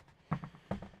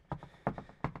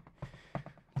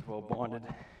it's well bonded.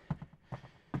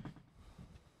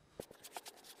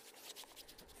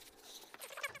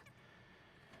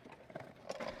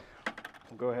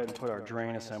 We'll go ahead and put our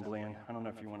drain assembly in. I don't know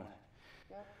if you want to.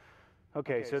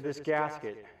 Okay, so this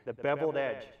gasket, the beveled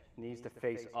edge, needs to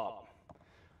face up.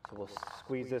 So we'll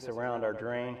squeeze this around our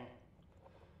drain.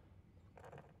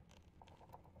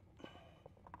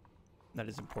 That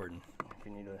is important. If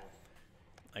you need to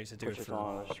I used to do it push it for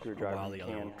on a screwdriver, while the you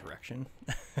other can. direction.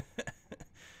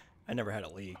 I never had a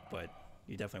leak, but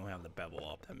you definitely want to have the bevel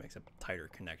up. That makes a tighter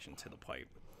connection to the pipe.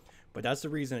 But that's the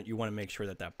reason that you want to make sure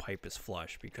that that pipe is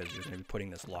flush, because you're going to be putting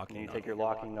this locking And you nut. take your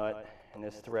locking nut, and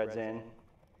this threads in,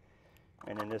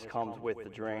 and then this comes with the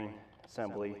drain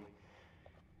assembly,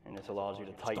 and this allows you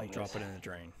to tighten Don't drop this. it in the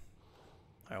drain.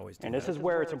 I always do And that. this is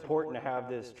where it's important to have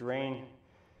this drain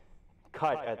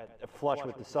cut at flush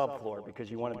with the subfloor, because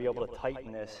you want to be able to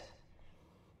tighten this.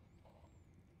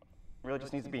 It really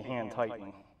just needs to be hand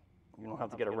tightened. You don't have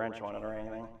to get a wrench on it or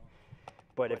anything.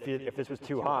 But if this was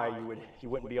too high, you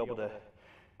wouldn't be able to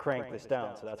crank this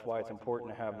down. So that's why it's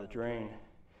important to have the drain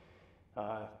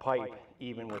pipe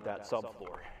even with that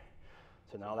subfloor.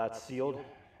 So now that's sealed,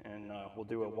 and we'll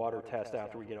do a water test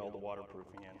after we get all the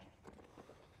waterproofing in.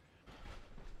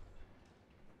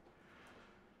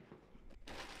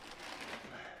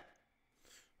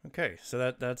 Okay,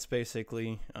 so that's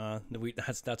basically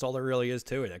that's all there really is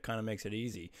to it. That kind of makes it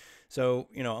easy. So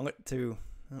I'm going to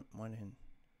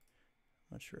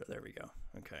not sure. There we go.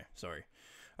 Okay, sorry.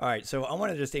 All right, so I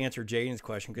want to just answer Jaden's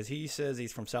question, because he says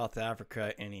he's from South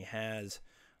Africa and he has,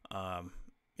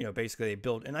 basically they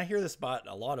build, and I hear this about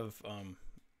a lot of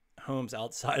homes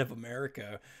outside of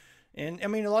America. And I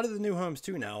mean, a lot of the new homes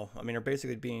too now, I mean, are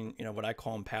basically being, what I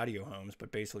call them patio homes,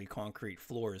 but basically concrete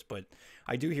floors. But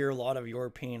I do hear a lot of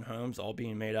European homes all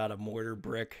being made out of mortar,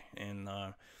 brick, and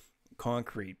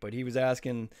concrete. But he was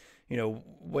asking,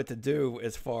 what to do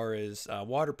as far as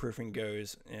waterproofing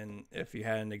goes. And if you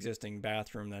had an existing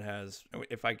bathroom that has,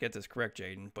 if I get this correct,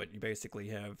 Jaden, but you basically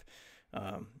have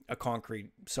a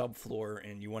concrete subfloor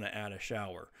and you want to add a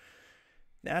shower.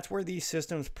 That's where these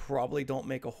systems probably don't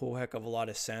make a whole heck of a lot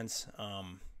of sense,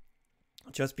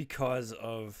 just because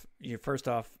of, first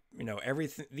off,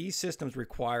 everything. These systems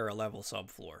require a level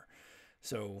subfloor,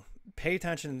 so pay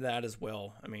attention to that as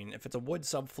well. I mean, if it's a wood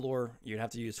subfloor, you'd have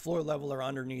to use floor leveler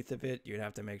underneath of it. You'd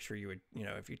have to make sure you would,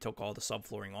 if you took all the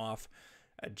subflooring off,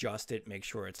 adjust it, make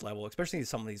sure it's level. Especially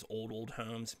some of these old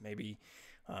homes, maybe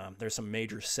there's some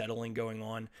major settling going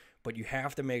on, but you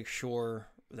have to make sure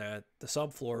that the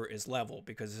subfloor is level,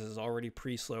 because this is already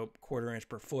pre-sloped, 1/4 inch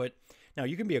per foot. Now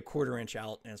you can be a 1/4 inch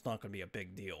out and it's not going to be a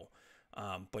big deal,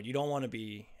 but you don't want to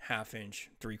be 1/2 inch,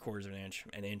 3/4 of an inch,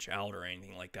 an inch out or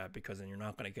anything like that, because then you're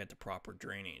not going to get the proper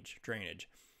drainage.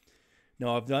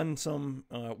 Now I've done some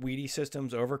weedy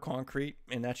systems over concrete,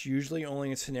 and that's usually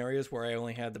only in scenarios where I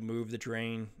only had to move the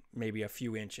drain maybe a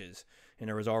few inches and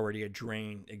there was already a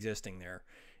drain existing there.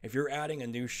 If you're adding a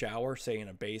new shower, say in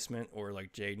a basement, or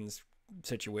like Jaden's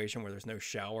situation where there's no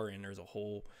shower and there's a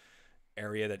whole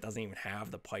area that doesn't even have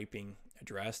the piping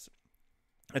addressed,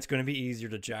 it's going to be easier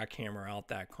to jackhammer out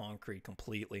that concrete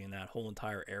completely in that whole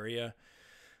entire area,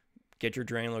 get your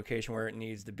drain location where it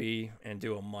needs to be, and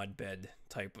do a mud bed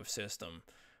type of system,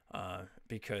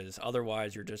 because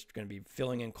otherwise you're just going to be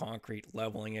filling in concrete,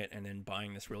 leveling it, and then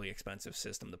buying this really expensive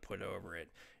system to put over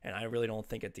it. And I really don't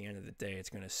think at the end of the day it's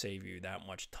going to save you that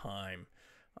much time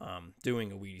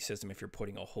doing a weedy system if you're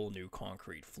putting a whole new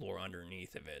concrete floor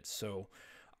underneath of it. So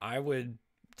I would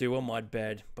do a mud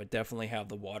bed, but definitely have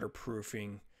the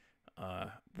waterproofing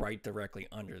right directly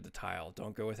under the tile.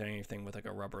 Don't go with anything with like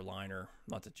a rubber liner.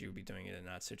 Not that you would be doing it in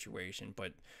that situation,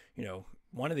 but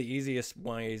one of the easiest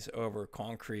ways over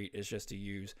concrete is just to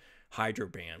use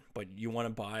Hydroban. But you want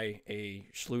to buy a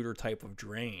Schluter type of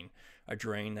drain, a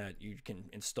drain that you can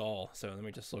install. So let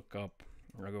me just look up,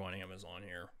 I'll go on Amazon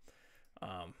here.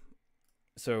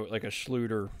 so like a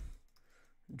Schluter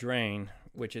drain,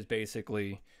 which is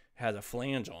basically has a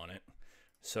flange on it.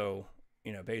 So,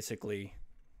 basically,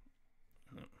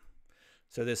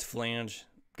 so this flange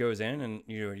goes in, and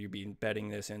you'd be embedding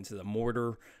this into the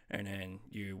mortar, and then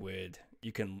you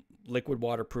can liquid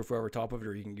waterproof over top of it,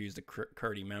 or you can use the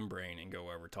Curdy membrane and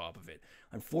go over top of it.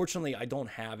 Unfortunately, I don't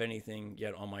have anything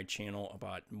yet on my channel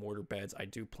about mortar beds. I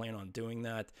do plan on doing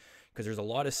that, because there's a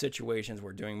lot of situations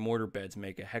where doing mortar beds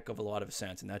make a heck of a lot of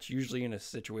sense, and that's usually in a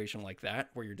situation like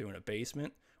that where you're doing a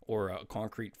basement or a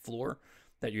concrete floor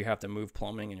that you have to move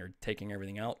plumbing and you're taking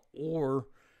everything out, or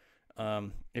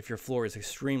if your floor is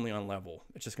extremely unlevel,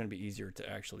 it's just going to be easier to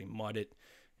actually mud it,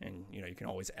 and you can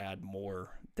always add more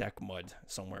deck mud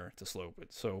somewhere to slope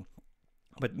it. So,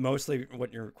 but mostly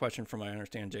what your question, from I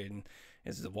understand, Jaden,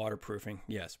 is the waterproofing.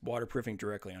 Yes, waterproofing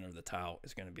directly under the tile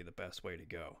is going to be the best way to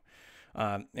go.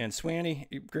 And Swanny,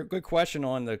 good question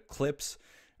on the clips.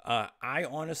 I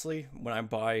honestly, when I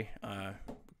buy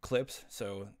clips,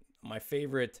 so my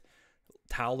favorite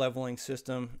towel leveling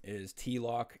system is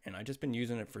T-Lock, and I've just been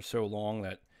using it for so long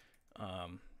that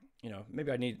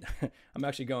maybe I need I'm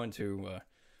actually going to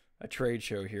a trade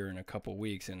show here in a couple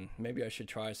weeks, and maybe I should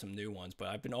try some new ones, but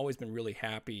I've always been really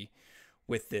happy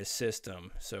with this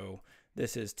system. So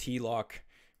this is T-Lock.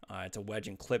 It's a wedge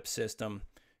and clip system.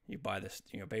 You buy this,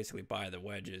 basically buy the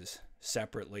wedges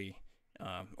separately,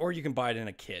 or you can buy it in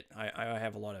a kit. I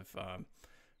have a lot of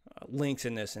links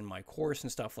in this in my course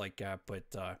and stuff like that, but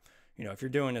if you're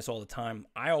doing this all the time,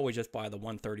 I always just buy the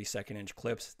 1/32 inch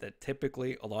clips that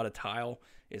typically a lot of tile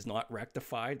is not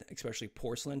rectified, especially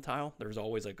porcelain tile. There's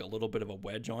always like a little bit of a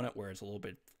wedge on it where it's a little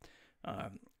bit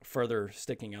further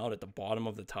sticking out at the bottom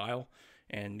of the tile.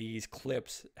 And these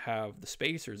clips have the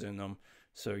spacers in them,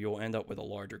 so you'll end up with a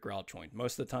larger grout joint.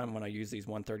 Most of the time when I use these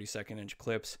 1/32 inch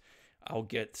clips, I'll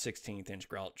get 16th inch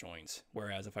grout joints.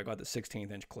 Whereas if I got the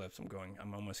 16th inch clips,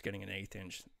 I'm almost getting an 1/8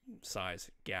 inch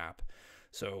size gap.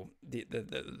 So the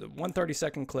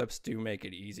 1/32 clips do make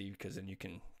it easy, because then you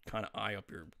can kind of eye up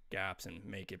your gaps and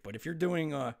make it. But if you're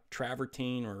doing a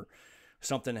travertine or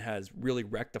something that has really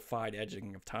rectified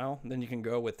edging of tile, then you can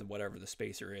go with whatever the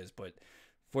spacer is. But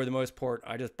for the most part,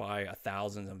 I just buy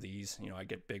 1,000 of these. I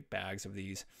get big bags of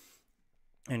these,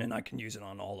 and then I can use it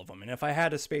on all of them. And if I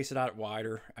had to space it out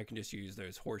wider, I can just use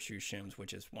those horseshoe shims,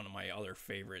 which is one of my other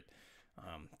favorite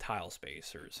tile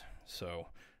spacers. So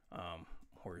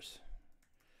horseshoe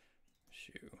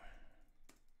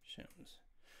shims.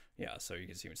 Yeah, so you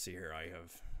can see here I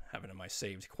have it in my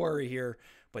saved query here,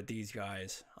 but these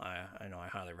guys, I know I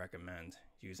highly recommend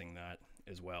using that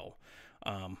as well.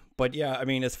 But yeah, I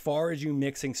mean, as far as you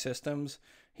mixing systems,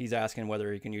 he's asking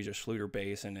whether you can use a Schluter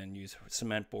base and then use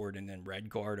cement board and then red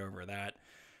guard over that.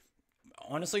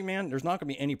 Honestly, man, there's not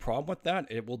going to be any problem with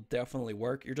that. It will definitely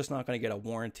work. You're just not going to get a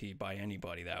warranty by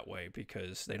anybody that way,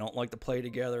 because they don't like to play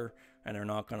together, and they're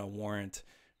not going to warrant.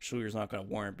 Schluter's not going to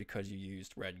warrant because you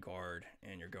used red guard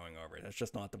and you're going over it. That's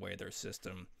just not the way their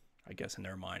system, I guess, in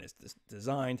their mind is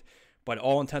designed. But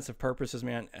all intensive purposes,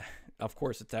 man, of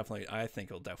course, I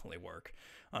think it'll definitely work.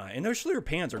 And those Schluter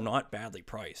pans are not badly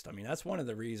priced. I mean, that's one of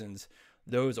the reasons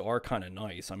those are kind of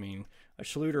nice. I mean, a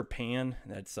Schluter pan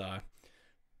that's,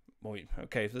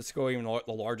 okay, let's go even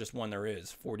the largest one there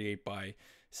is, 48 by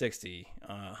 60,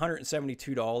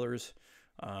 $172.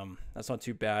 That's not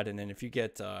too bad. And then if you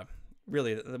get,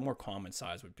 really, the more common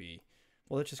size would be,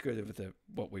 well, let's just go with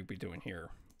what we'd be doing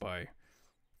here by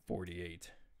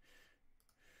 48.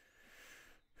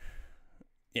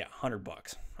 Yeah,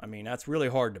 $100. I mean, that's really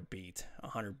hard to beat.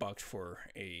 $100 for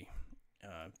a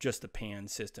just the pan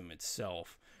system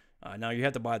itself. Now you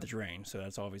have to buy the drain, so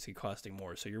that's obviously costing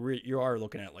more. So you are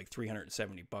looking at like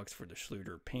 $370 for the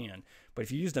Schluter pan. But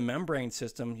if you use the membrane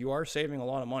system, you are saving a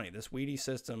lot of money. This Weedy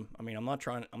system, I mean,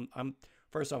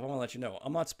 first off, I want to let you know,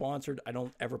 I'm not sponsored. I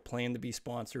don't ever plan to be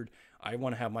sponsored. I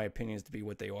want to have my opinions to be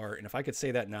what they are. And if I could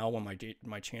say that now when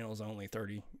my channel is only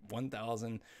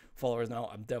 31,000 followers now,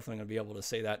 I'm definitely going to be able to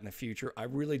say that in the future. I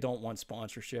really don't want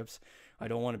sponsorships. I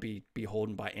don't want to be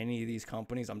beholden by any of these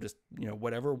companies. I'm just,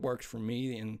 whatever works for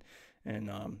me and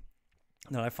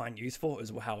that I find useful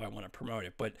is how I want to promote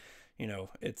it. But,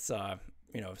 it's, so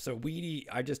Weedy,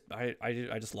 I just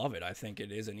love it. I think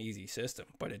it is an easy system,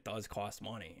 but it does cost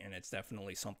money, and it's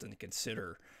definitely something to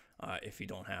consider if you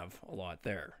don't have a lot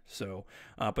there. So,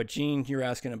 but Gene, you're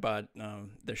asking about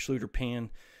the Schluter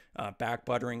pan back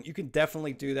buttering. You can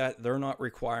definitely do that. They're not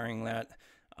requiring that.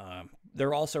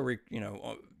 They're also, I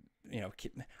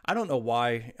don't know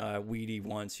why Weedy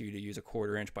wants you to use a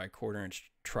 1/4 inch by 1/4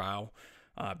 inch trowel,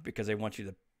 because they want you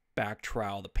to back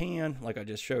trowel the pan like I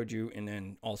just showed you, and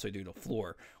then also do the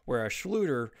floor. Whereas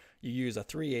Schluter, you use a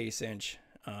 3/8 inch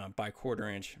by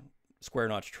 1/4 inch square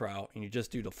notch trowel, and you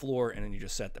just do the floor, and then you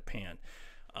just set the pan.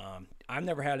 I've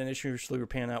never had an issue with Schluter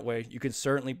pan that way. You can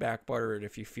certainly back butter it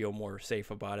if you feel more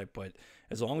safe about it, but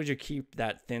as long as you keep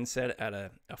that thin set at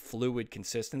a fluid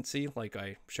consistency, like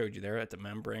I showed you there at the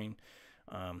membrane,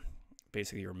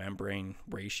 basically your membrane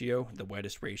ratio, the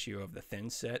wettest ratio of the thin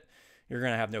set, you're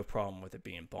going to have no problem with it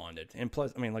being bonded. And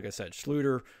plus, I mean, like I said,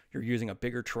 Schluter, you're using a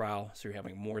bigger trowel, so you're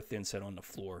having more thin set on the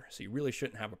floor. So you really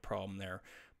shouldn't have a problem there.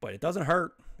 But it doesn't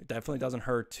hurt. It definitely doesn't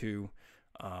hurt to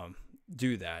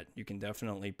do that. You can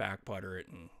definitely back butter it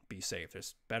and be safe.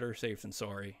 There's better safe than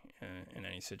sorry in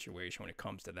any situation when it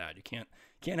comes to that. You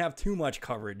can't have too much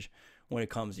coverage when it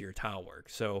comes to your tile work.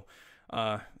 So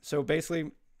so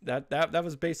basically that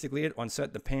was basically it on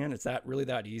set the pan. It's really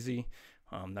that easy.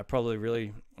 That probably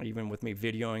really, even with me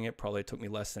videoing it, probably took me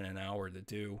less than an hour to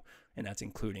do, and that's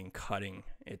including cutting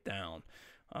it down.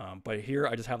 But here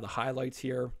I just have the highlights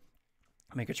here,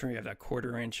 making sure you have that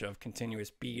 1/4 inch of continuous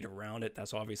bead around it.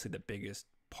 That's obviously the biggest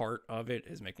part of it,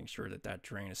 is making sure that that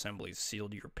drain assembly is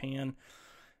sealed to your pan.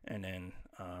 And then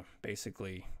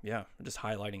basically, yeah, just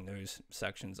highlighting those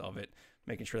sections of it,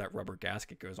 making sure that rubber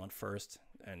gasket goes on first,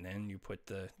 and then you put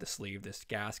the sleeve. This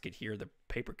gasket here, the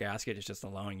paper gasket, is just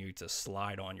allowing you to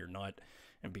slide on your nut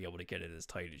and be able to get it as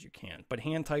tight as you can. But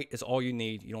hand tight is all you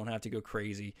need. You don't have to go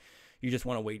crazy. You just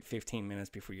want to wait 15 minutes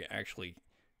before you actually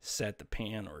set the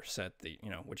pan, or set the,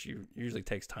 which usually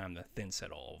takes time to thin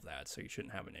set all of that, so you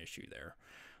shouldn't have an issue there.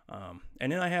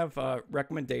 And then I have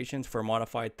recommendations for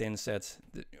modified thin sets.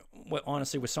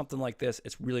 Honestly, with something like this,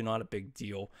 it's really not a big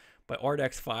deal. But Art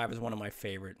X5 is one of my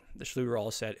favorite. The Schluter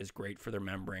All Set is great for their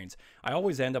membranes. I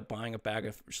always end up buying a bag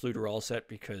of Schluter All Set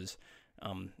because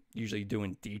usually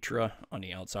doing Ditra on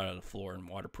the outside of the floor and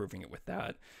waterproofing it with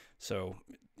that. So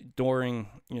during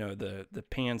the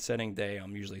pan setting day,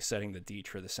 I'm usually setting the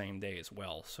Ditra the same day as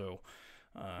well. So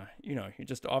you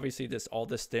just obviously all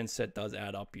this thin set does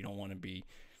add up. You don't want to be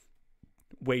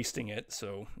wasting it.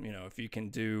 So if you can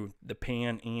do the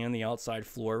pan and the outside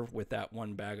floor with that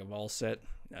one bag of All Set,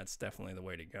 that's definitely the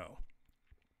way to go.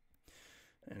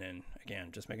 And then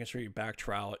again, just making sure you back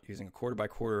trowel it using a 1/4 by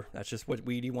 1/4. That's just what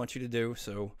Weedy wants you to do.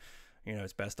 So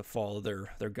it's best to follow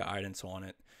their guidance on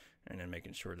it, and then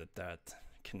making sure that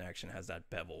connection has that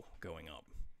bevel going up.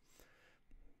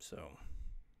 So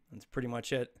that's pretty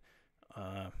much it.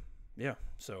 Yeah,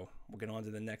 so we'll get on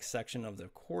to the next section of the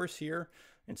course here,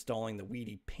 installing the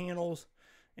Weedy panels.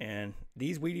 And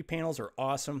these Weedy panels are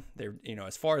awesome. They're,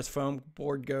 as far as foam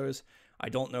board goes, I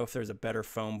don't know if there's a better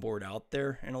foam board out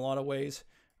there in a lot of ways,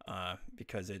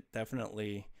 because it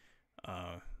definitely,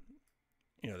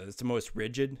 it's the most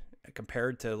rigid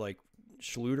compared to like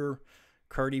Schluter,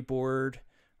 Curdy board,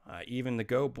 even the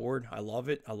Go board. I love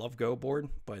it. I love Go board,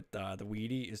 but the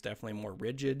Weedy is definitely more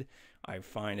rigid. I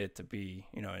find it to be,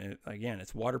 again,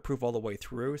 it's waterproof all the way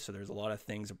through, so there's a lot of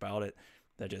things about it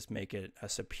that just make it a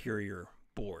superior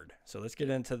board. So let's get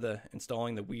into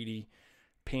installing the Weedy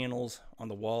panels on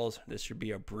the walls. This should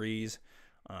be a breeze,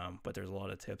 but there's a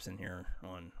lot of tips in here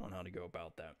on how to go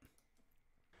about that.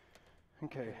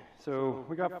 Okay, so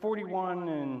we got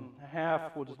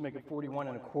 41.5. We'll just make it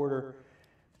 41.25.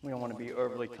 We don't want to be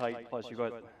overly tight, plus you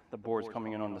got the boards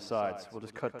coming in on the sides. We'll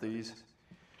just cut these.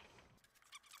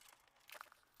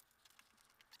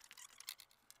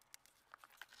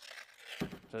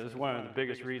 So this is one of the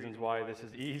biggest reasons why this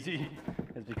is easy,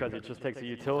 is because it just takes a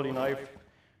utility knife.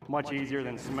 Much easier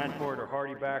than cement board or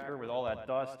hardy backer with all that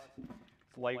dust.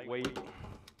 It's lightweight.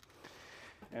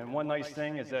 And one nice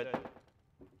thing is that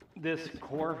this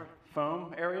core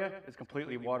foam area is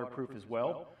completely waterproof as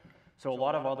well. So a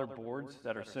lot of other boards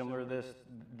that are similar to this,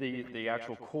 the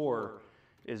actual core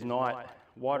is not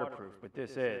waterproof, but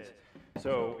this is.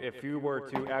 So if you were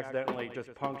to accidentally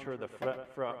just puncture the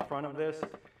front of this,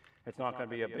 it's not going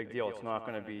to be a big deal. It's not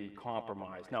going to be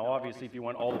compromised. Now, obviously, if you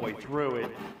went all the way through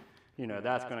it,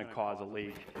 that's going to cause a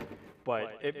leak.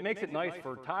 But it makes it nice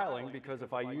for tiling, because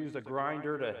if I use a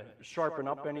grinder to sharpen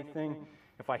up anything,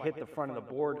 if I hit the front of the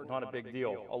board, not a big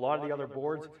deal. A lot of the other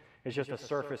boards is just a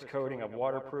surface coating of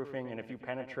waterproofing, and if you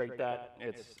penetrate that,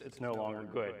 it's no longer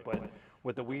good. But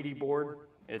with the Weedy board,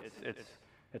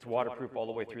 it's waterproof all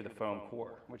the way through the foam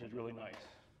core, which is really nice.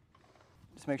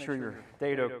 Just make sure your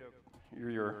dado,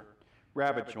 your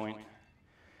rabbet joint,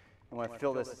 you want to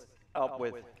fill this up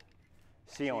with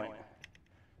sealant.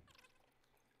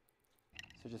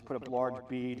 So just put a large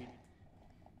bead.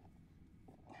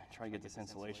 Try to get this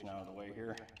insulation out of the way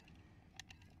here.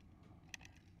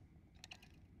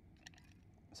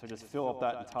 So just fill up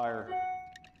that entire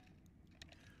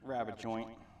rabbet joint.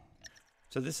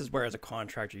 So this is where, as a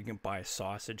contractor, you can buy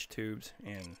sausage tubes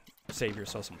and save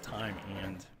yourself some time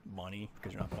and money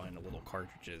because you're not buying the little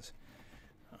cartridges.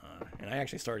 And I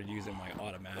actually started using my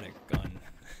automatic gun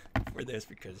for this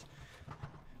because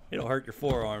it'll hurt your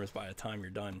forearms by the time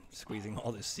you're done squeezing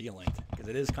all this sealant because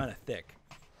it is kind of thick.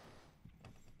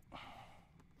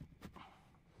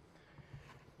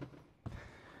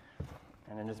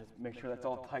 And then just make sure that's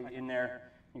all tight in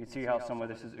there. You can see how some of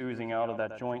this is oozing out of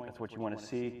that joint. That's what you want to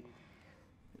see.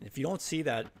 If you don't see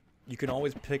that, you can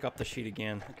always pick up the sheet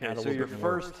again, add a so little your bit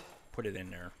more, first put it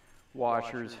in there.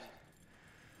 washers,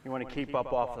 you want to keep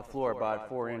up off the floor about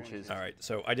 4 inches. All right,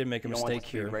 so I did make a You don't want mistake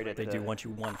this to be here. right at They do the- want you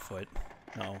 1 foot.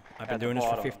 No, I've at been the doing this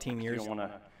for bottom. 15 So years. You don't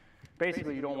want to,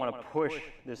 basically, you don't want to push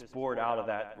this board out of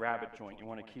that rabbet joint. You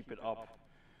want to keep it up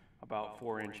about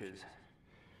 4 inches.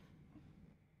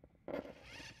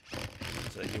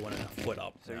 So you want it a foot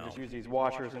up So you now. just use these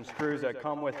washers and screws that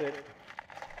come with it.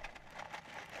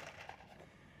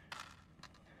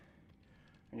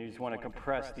 And you just want to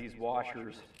compress these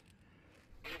washers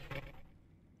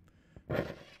until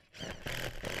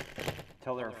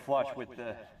they're flush with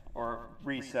the, or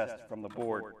recessed from the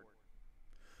board.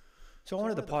 So I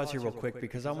wanted to pause here real quick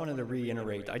because I wanted to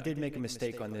reiterate. I did make a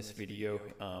mistake on this video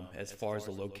as far as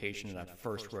the location of that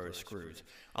first row of screws.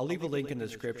 I'll leave a link in the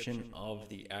description of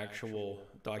the actual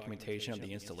documentation of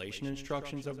the installation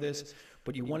instructions of this,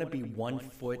 but you want to be 1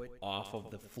 foot off of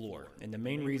the floor. And the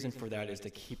main reason for that is to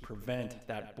prevent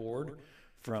that board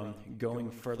from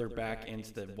going further back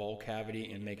into the wall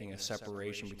cavity and making a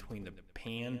separation between the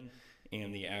pan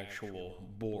and the actual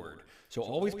board. So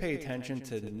always pay attention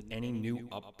to any new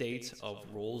updates of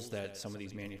rules that some of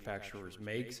these manufacturers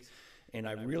makes. And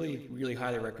I really, really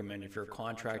highly recommend, if you're a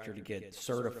contractor, to get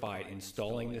certified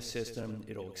installing this system.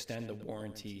 It'll extend the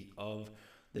warranty of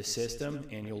the system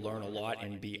and you'll learn a lot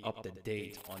and be up to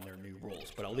date on their new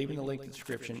rules. But I'll leave in the link in the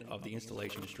description of the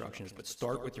installation instructions, but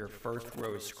start with your first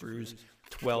row of screws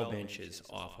 12 inches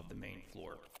off of the main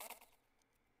floor.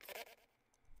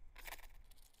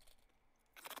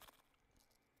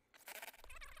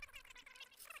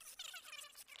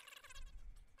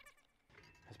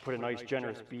 Let's put a nice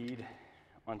generous bead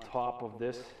on top of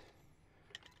this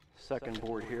second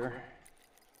board here.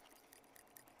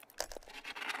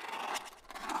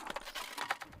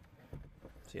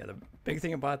 So yeah, the big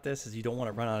thing about this is you don't want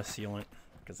to run out of sealant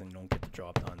because then you don't get the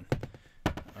job done.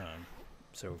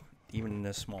 So even in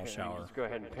this small shower, Just go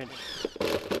ahead and pinch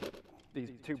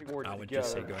these two boards I would together.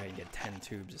 just say go ahead and get 10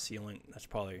 tubes of sealant. That's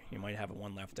probably, you might have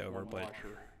one left over, One but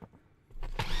washer.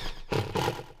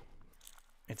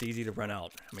 it's easy to run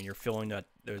out. I mean, you're filling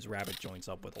those rabbet joints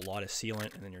up with a lot of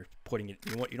sealant, and then you're putting it.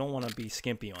 You don't want to be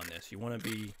skimpy on this. You want to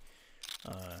be,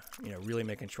 really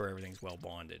making sure everything's well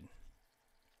bonded.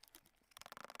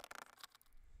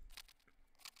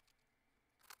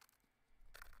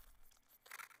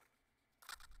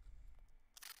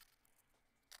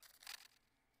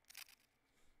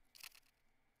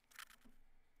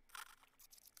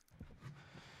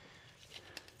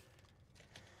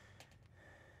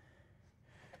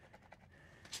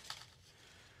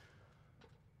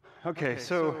 Okay,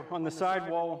 so on the side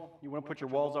wall, you want to put your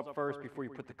walls up first before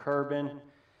you put the curb in.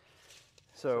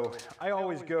 So I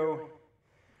always go,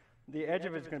 the edge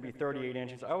of it's going to be 38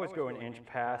 inches. I always go an inch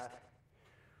past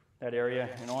that area,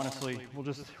 and honestly, we're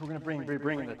going to be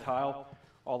bringing the tile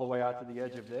all the way out to the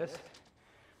edge of this.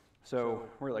 So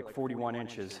we're like 41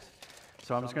 inches.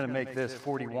 So I'm just going to make this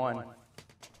 41.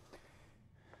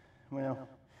 Well,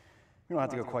 we don't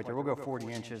have to go quite there. We'll go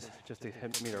 40 inches just to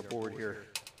meet our board here.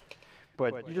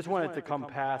 But you just want it to come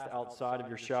past outside of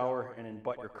your shower and then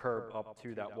butt your curb up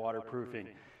to that waterproofing.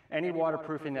 Any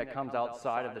waterproofing that comes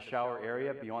outside of the shower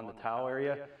area, beyond the towel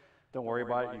area, don't worry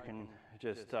about it. You can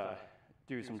just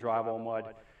do some drywall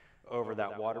mud over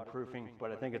that waterproofing.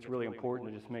 But I think it's really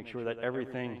important to just make sure that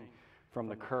everything from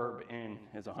the curb in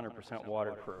is 100%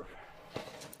 waterproof.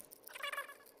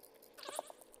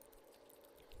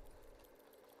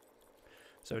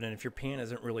 So then if your pan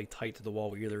isn't really tight to the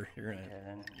wall either, you're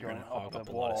gonna hog up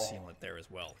a lot of sealant there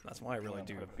as well. That's why I really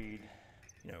do,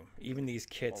 even these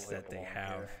kits that they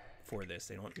have for this,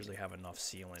 they don't usually have enough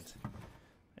sealant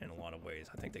in a lot of ways.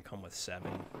 I think they come with 7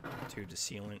 tubes of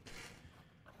sealant.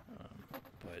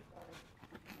 But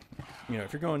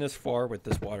if you're going this far with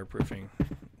this waterproofing,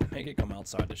 make it come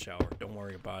outside the shower. Don't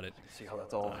worry about it. See how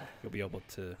that's all You'll be able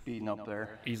to beaten up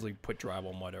there. easily put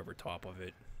drywall mud over top of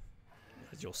it,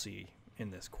 as you'll see in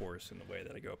this course in the way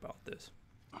that I go about this.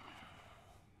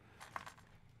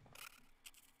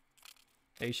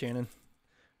 Hey Shannon,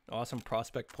 awesome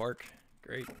Prospect Park,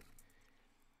 great.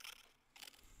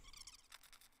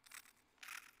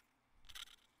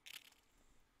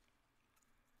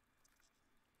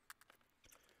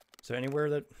 So anywhere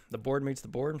that the board meets the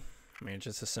board, I mean, it's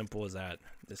just as simple as that.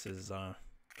 This is,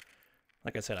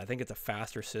 like I said, I think it's a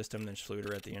faster system than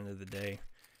Schluter at the end of the day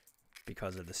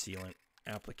because of the sealant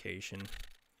application.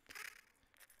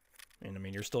 And I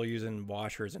mean, you're still using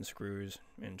washers and screws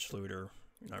in Schluter.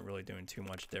 You're not really doing too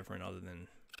much different other than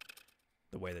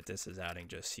the way that this is adding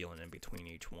just sealant in between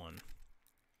each one.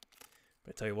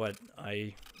 But I tell you what,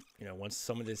 once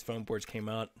some of these foam boards came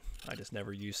out, I just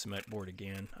never used cement board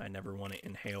again. I never want to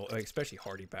inhale, especially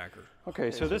Hardy Packer. Okay,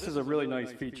 so this is a really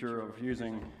nice feature of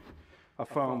using a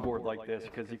foam board like this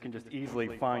because you can just easily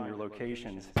find your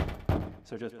locations.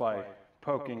 So just by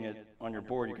poking it on your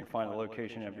board, you can find the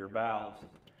location of your valves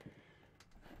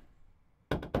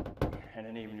and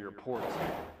then even your ports.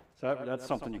 So that's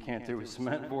something you can't do with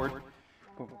cement board.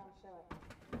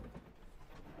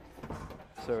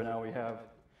 So now we have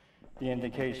the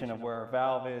indication of where our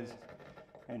valve is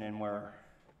and then where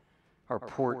our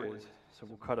port is. So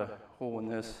we'll cut a hole in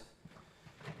this.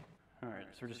 All right,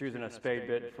 so we're just using a spade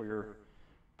bit for your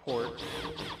port.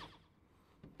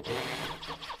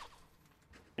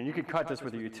 And you could cut this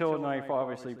with a utility knife,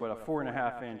 obviously, but a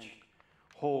 4.5 inch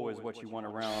hole is what you want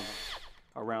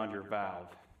around your valve.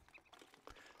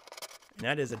 And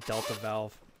that is a Delta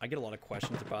valve. I get a lot of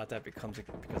questions about that because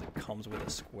it comes with a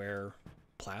square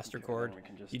plaster guard.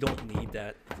 You don't need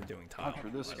that if you're doing tile. For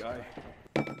this guy.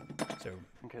 So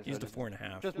use the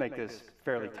 4.5. Just make this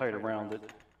fairly tight around it.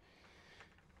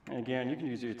 And again, you can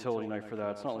use a utility knife for that.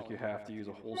 It's not like you have to use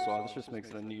a hole saw. This just makes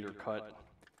it a neater cut.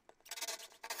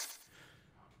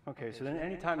 Okay, so then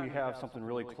anytime you have something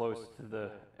really close to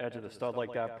the edge of the stud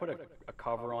like that, put a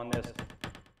cover on this.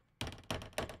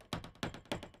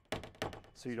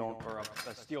 So you don't, or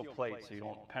a steel plate so you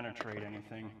don't penetrate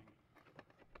anything.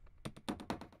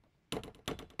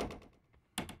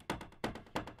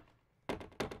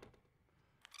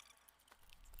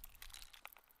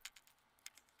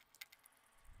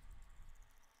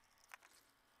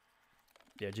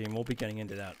 Yeah, Gene, we'll be getting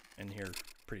into that in here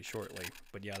pretty shortly.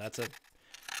 But yeah,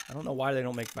 I don't know why they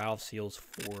don't make valve seals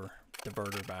for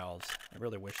diverter valves. I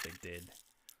really wish they did.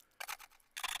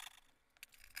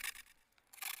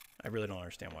 I really don't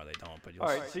understand why they don't. But all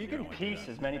right, so you can piece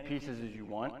as many pieces as you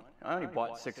want. I only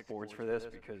bought 6 boards for this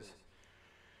because,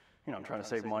 I'm trying to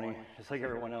save money, just like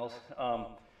everyone else.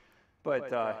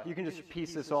 But you can just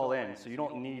piece this all in, so you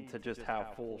don't need to just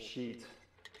have full sheets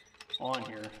on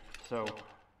here. So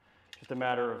just a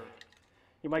matter of,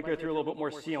 you might go through a little bit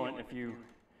more sealant if you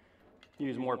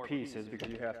use more pieces because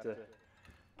you have to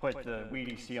put the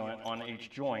weedy sealant on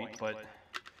each joint, but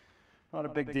not a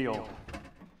big deal.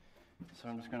 So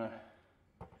I'm just gonna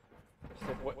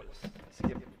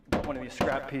get one of these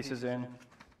scrap pieces in.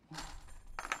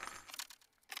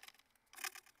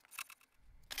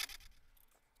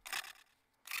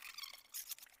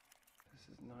 This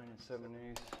is 9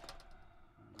 7/8,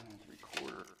 9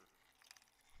 3/4.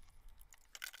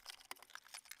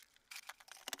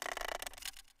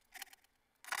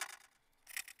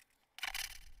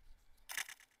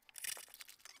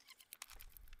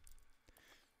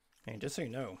 And just so you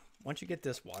know, once you get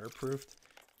this waterproofed,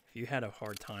 if you had a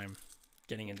hard time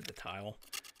getting into the tile,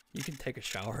 you can take a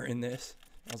shower in this.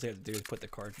 All you have to do is put the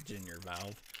cartridge in your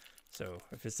valve. So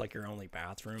if it's like your only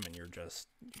bathroom and you just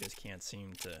can't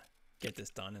seem to get this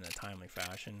done in a timely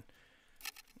fashion,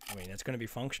 I mean, it's going to be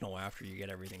functional after you get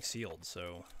everything sealed.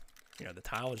 So, the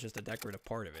tile is just a decorative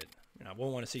part of it. I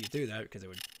wouldn't want to see you do that because it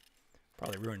would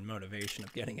probably ruin motivation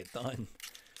of getting it done.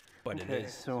 But Okay, it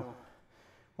is. so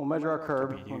we'll measure our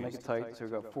curb. We'll make it tight. So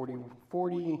we've got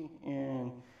 40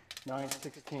 and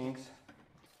 9/16.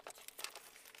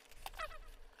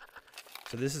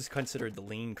 So this is considered the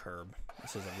lean curb.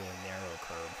 This is a really narrow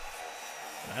curb.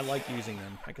 And I like using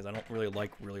them because I don't really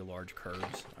like really large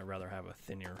curbs. I'd rather have a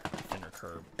thinner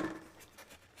curb. It's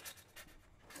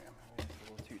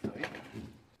a little too tight.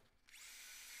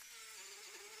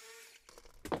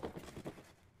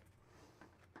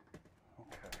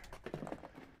 Okay.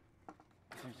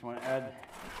 I just want to add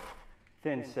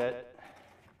thin set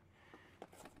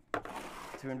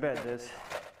to embed this.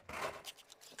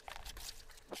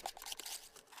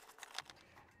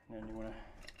 And then you want to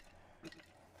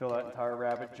fill that entire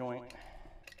rabbet joint.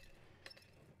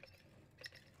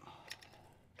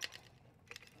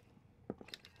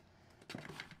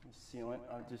 Sealant,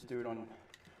 I'll just do it on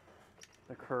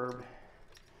the curb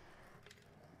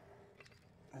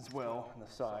as well, on the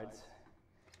sides.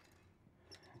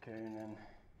 Okay, and then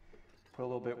put a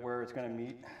little bit where it's going to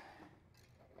meet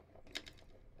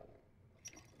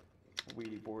the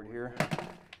weedy board here.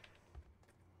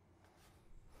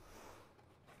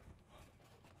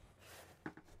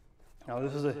 Now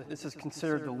this is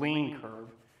considered the lean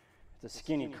curb.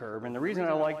 skinny curb. And the reason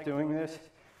I like doing this,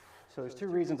 so there's two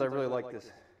reasons I really like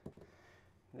this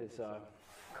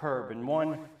curb. And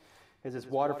one is it's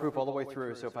waterproof all the way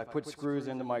through, so if I put screws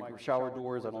into my shower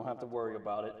doors, I don't have to worry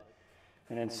about it.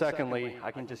 And then secondly,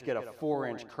 I can just get a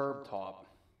 4-inch curb top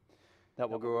that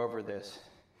will go over this,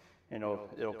 and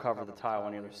it'll cover the tile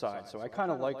on the other side. So I kind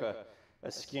of like a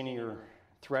skinnier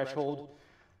threshold.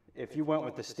 If you went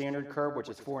with the standard curb, which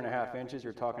is 4.5 inches,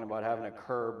 you're talking about having a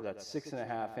curb that's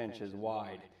 6.5 inches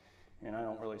wide, and I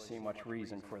don't really see much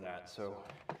reason for that. So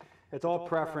it's all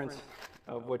preference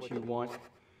of what you want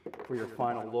for your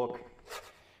final look.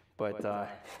 But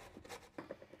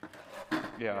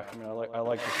yeah, I mean, I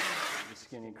like the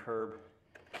skinny curb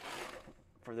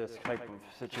for this type of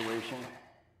situation.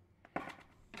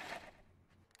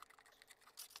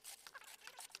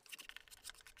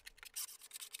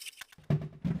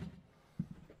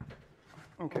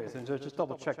 Okay, so just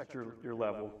double check your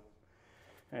level,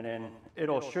 and then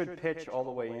should pitch all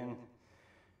the way in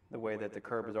the way that the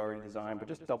curb is already designed, but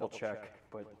just double check.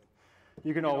 But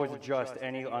you can always adjust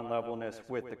any unlevelness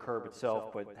with the curb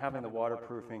itself, but having the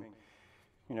waterproofing,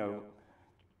 you know,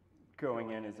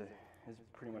 going in is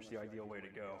pretty much the ideal way to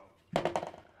go.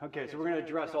 Okay, so we're going to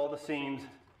address all the seams.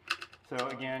 So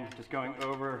again, just going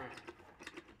over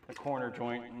the corner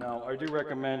joint. Now, I do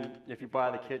recommend, if you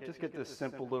buy the kit, just get this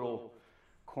simple little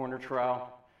corner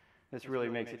trowel. This really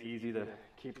makes it easy to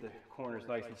keep the corners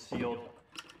nice and sealed.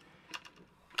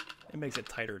 It makes it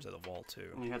tighter to the wall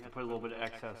too. And you have to put a little bit of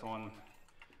excess on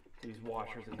these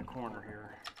washers in the corner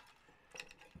here.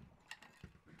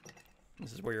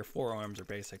 This is where your forearms are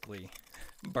basically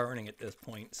burning at this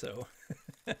point, so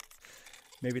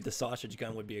maybe the sausage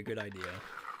gun would be a good idea.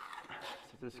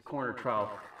 So this corner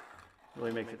trowel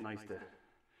really makes it nice to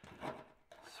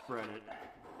spread it.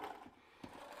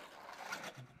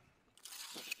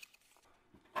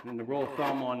 And the rule of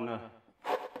thumb on the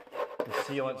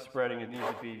sealant spreading, it needs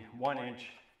to be 1 inch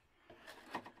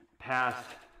past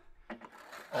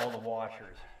all the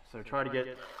washers. So try to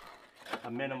get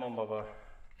a minimum of a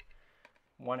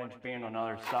 1 inch band on the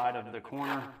other side of the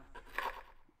corner,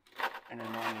 and then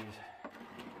on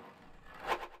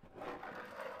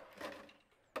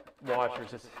these washers,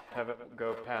 just have it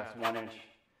go past 1 inch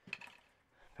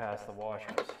past the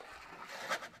washers.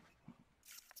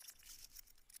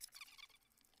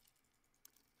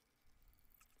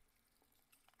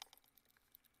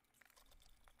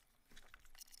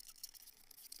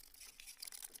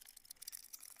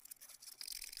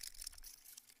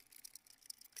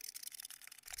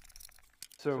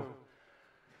 So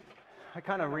I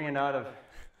kind of ran out of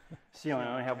sealant.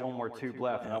 I only have one more tube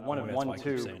left, and I wanted one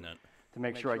tube to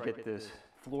make sure I get this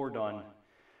floor done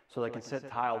so that I can set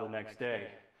tile the next day.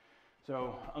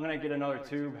 So I'm going to get another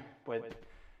tube, but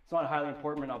it's not highly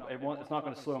important. It's not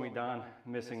going to slow me down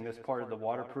missing this part of the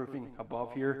waterproofing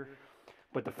above here,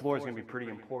 but the floor is going to be pretty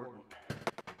important.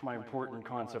 My important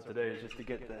concept today is just to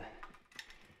get the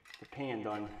pan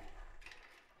done.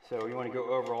 So you want to go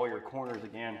over all your corners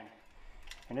again.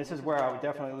 And this is where I would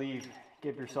definitely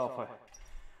give yourself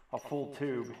a full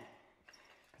tube,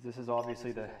 because this is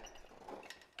obviously the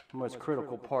most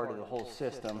critical part of the whole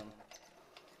system.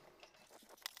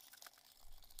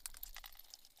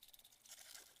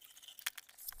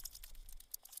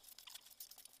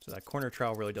 So that corner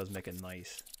trowel really does make a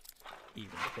nice,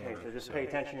 even corner. Okay, so just pay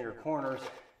attention to your corners.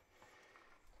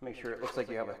 Make sure it looks like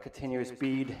you have a continuous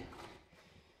bead,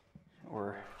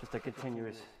 or just a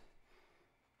continuous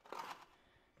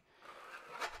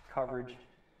coverage.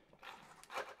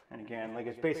 And again, like,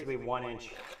 it's basically 1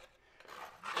 inch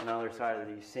on the other side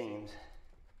of these seams.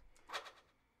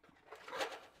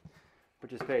 But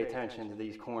just pay attention to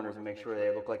these corners and make sure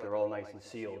they look like they're all nice and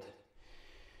sealed.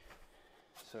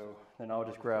 So then I'll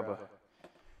just grab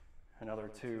another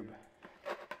tube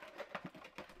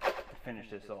to finish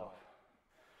this off.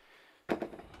 Okay.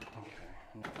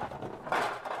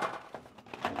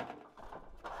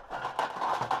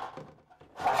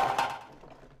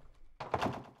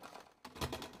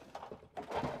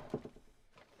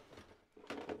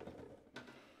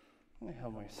 Where the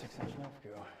hell my 6-inch knife go?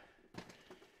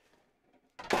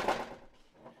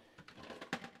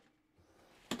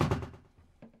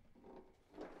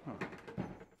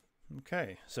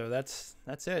 Okay, so that's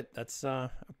it. That's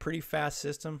a pretty fast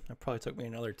system. It probably took me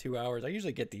another 2 hours. I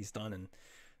usually get these done in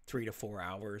 3 to 4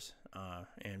 hours,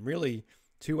 and really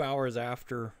 2 hours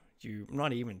after you,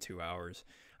 not even 2 hours.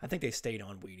 I think they stayed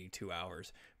on Weedy 2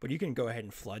 hours, but you can go ahead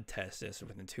and flood test this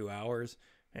within 2 hours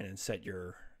and then set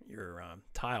your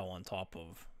tile on top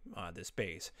of this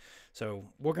base. So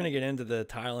we're going to get into the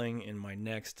tiling in my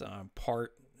next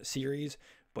part series,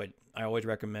 but I always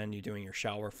recommend you doing your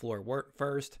shower floor work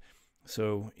first,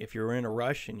 So if you're in a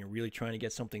rush and you're really trying to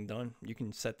get something done, you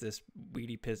can set this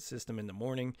weedy pit system in the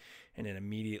morning and then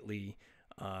immediately,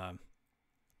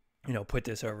 put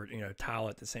this over, tile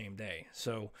it the same day.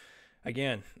 So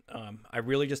again, I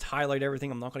really just highlight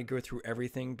everything. I'm not going to go through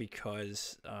everything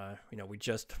because, we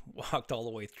just walked all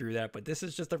the way through that, but this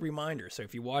is just a reminder. So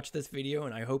if you watch this video,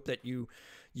 and I hope that you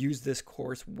use this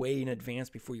course way in advance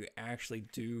before you actually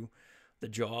do the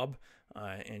job,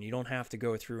 and you don't have to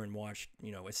go through and watch, a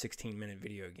 16-minute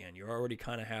video again. You already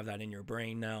kind of have that in your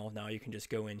brain now. Now you can just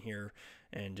go in here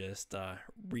and just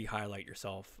re-highlight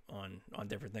yourself on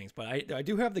different things. But I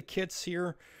do have the kits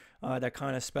here that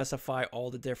kind of specify all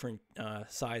the different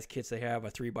size kits they have: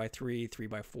 a 3x3,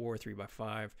 3x4,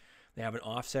 3x5. They have an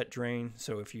offset drain,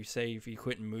 so if you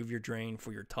couldn't move your drain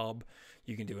for your tub,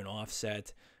 you can do an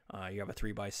offset. You have a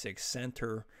 3x6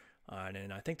 center, and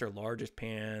then I think their largest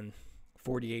pan,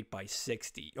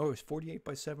 48x60. Oh, it's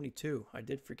 48x72. I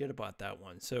did forget about that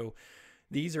one. So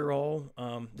these are all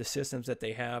the systems that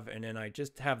they have, and then I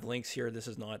just have links here. This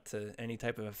is not to any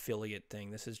type of affiliate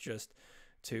thing. This is just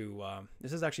to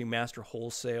this is actually Master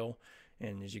Wholesale,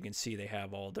 and as you can see, they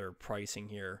have all their pricing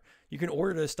here. You can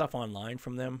order this stuff online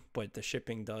from them, but the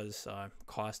shipping does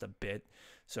cost a bit.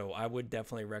 So I would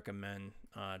definitely recommend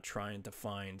trying to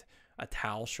find a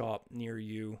towel shop near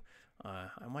you. I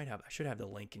should have the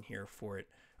link in here for it.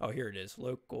 Oh, here it is,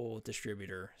 local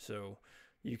distributor. So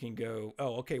you can go,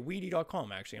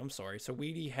 Weedy.com actually, I'm sorry. So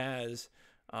Weedy has,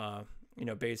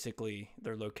 basically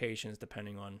their locations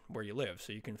depending on where you live.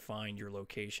 So you can find your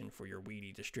location for your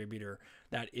Weedy distributor.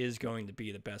 That is going to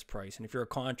be the best price. And if you're a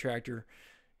contractor,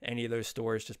 any of those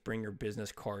stores, just bring your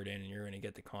business card in and you're going to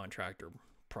get the contractor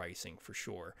pricing for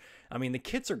sure. I mean, the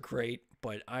kits are great,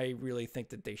 but I really think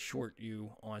that they short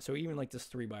you on. So even like this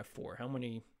 3x4, how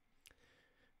many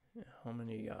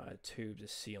tubes is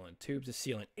sealant? Tubes is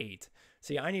sealant 8.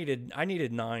 See, I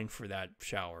needed 9 for that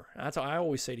shower. That's why I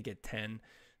always say to get 10.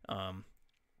 And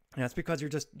that's because you're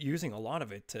just using a lot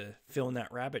of it to fill in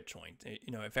that rabbit joint.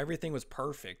 If everything was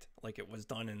perfect, like it was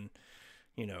done in,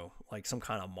 like some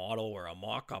kind of model or a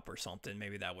mock-up or something,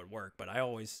 maybe that would work. But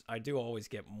I do always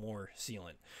get more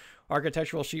sealant.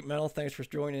 Architectural Sheet Metal, thanks for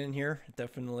joining in here.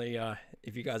 Definitely,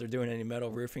 if you guys are doing any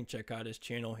metal roofing, check out his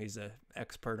channel. He's an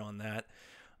expert on that.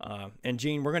 And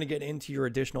Gene, we're going to get into your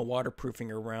additional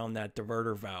waterproofing around that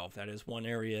diverter valve. That is one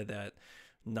area that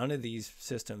none of these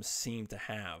systems seem to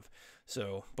have.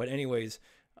 So, but anyways,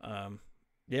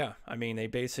 yeah, I mean, they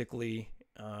basically,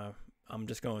 I'm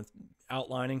just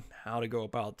outlining how to go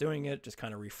about doing it, just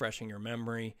kind of refreshing your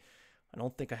memory. I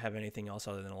don't think I have anything else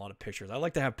other than a lot of pictures. I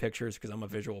like to have pictures because I'm a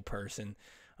visual person.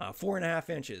 4.5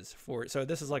 inches so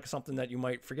this is like something that you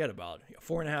might forget about.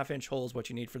 4.5 inch hole is what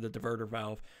you need for the diverter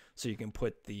valve, so you can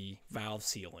put the valve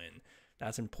seal in.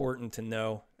 That's important to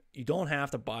know. You don't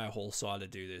have to buy a hole saw to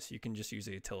do this. You can just use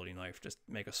a utility knife, just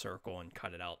make a circle and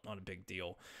cut it out. Not a big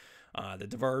deal. The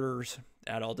diverters,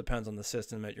 that all depends on the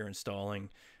system that you're installing.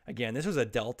 Again, this was a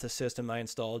Delta system I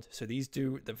installed. So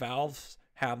the valves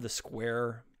have the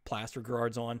square plaster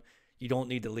guards on. You don't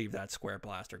need to leave that square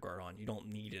plaster guard on. You don't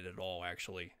need it at all,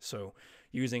 actually. So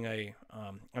using the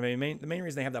main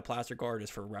reason they have that plaster guard is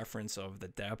for reference of the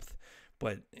depth.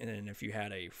 And if you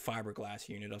had a fiberglass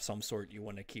unit of some sort, you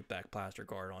want to keep that plaster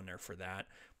guard on there for that.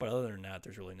 But other than that,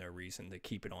 there's really no reason to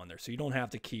keep it on there. So you don't have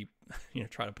to keep,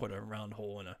 try to put a round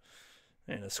hole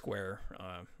in a square,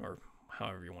 or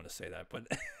however you want to say that. But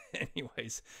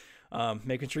anyways,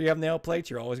 making sure you have nail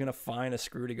plates. You're always going to find a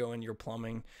screw to go into your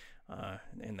plumbing,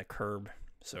 in the curb.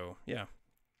 So yeah,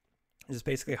 it just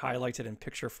basically highlights it in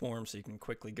picture form so you can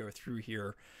quickly go through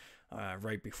here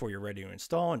right before you're ready to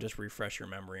install and just refresh your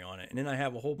memory on it. And then I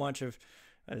have a whole bunch of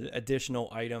additional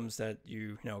items that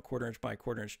you know, 1/4 inch by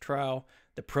 1/4 inch trowel,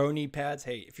 the pro knee pads.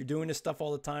 Hey, if you're doing this stuff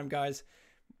all the time, guys,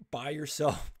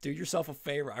 do yourself a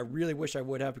favor. I really wish I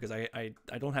would have, because I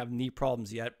don't have knee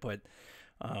problems yet, but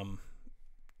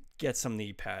get some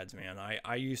knee pads, man.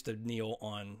 I used to kneel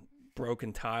on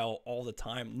broken tile all the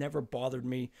time. Never bothered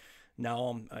me. Now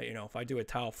I'm, if I do a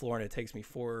tile floor and it takes me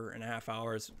 4.5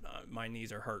 hours, my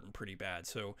knees are hurting pretty bad.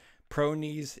 So pro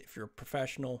knees, if you're a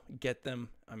professional, get them.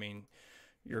 I mean,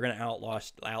 you're going to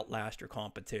outlast your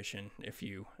competition if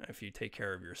you take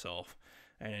care of yourself.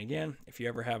 And again, if you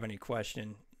ever have any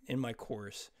question in my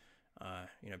course,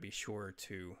 be sure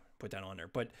to put that on there.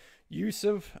 But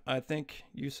Yusuf, I think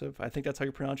that's how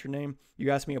you pronounce your name.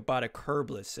 You asked me about a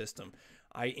curbless system.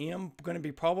 I am going to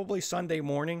be probably Sunday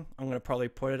morning. I'm going to probably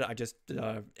put it. I just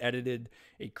edited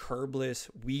a curbless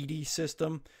weedy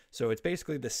system. So it's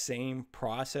basically the same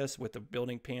process with the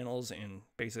building panels and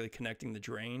basically connecting the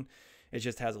drain. It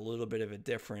just has a little bit of a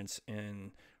difference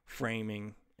in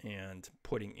framing and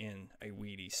putting in a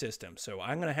weedy system. So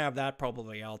I'm going to have that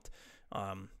probably out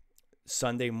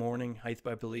Sunday morning, I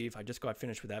believe. I just got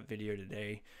finished with that video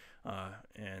today.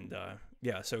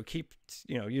 Yeah, so keep,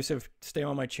 Yusuf, stay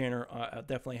on my channel. I'll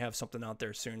definitely have something out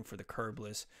there soon for the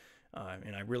curbless.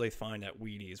 And I really find that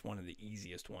weedy is one of the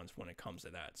easiest ones when it comes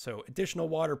to that. So additional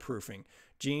waterproofing.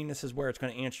 Gene, this is where it's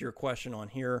going to answer your question on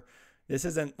here. This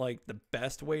isn't like the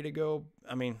best way to go.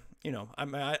 I mean,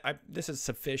 this is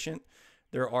sufficient.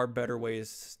 There are better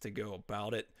ways to go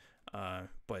about it.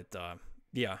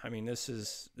 Yeah, I mean, this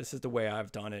is the way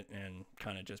I've done it, and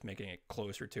kind of just making it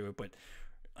closer to it. But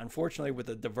unfortunately, with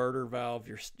the diverter valve,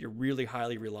 you're really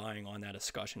highly relying on that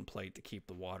escutcheon plate to keep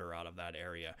the water out of that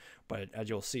area. But as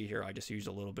you'll see here, I just used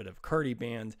a little bit of Curdy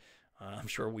band. I'm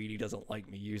sure Weedy doesn't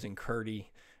like me using Curdy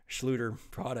Schluter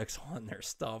products on their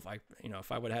stuff.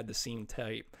 If I would have had the seam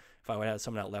tape, if I would have had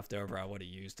some of that left over, I would have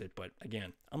used it. But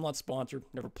again, I'm not sponsored,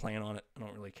 never plan on it. I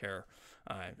don't really care.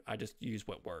 I just use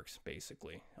what works,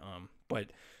 basically.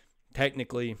 But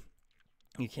technically,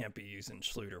 you can't be using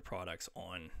Schluter products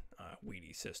on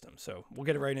weedy system. So we'll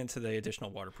get right into the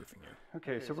additional waterproofing here.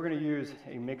 Okay, so we're going to use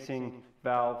a mixing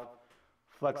valve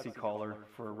flexi collar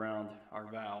for around our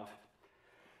valve.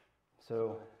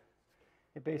 So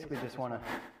you basically just want to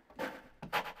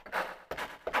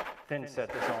thin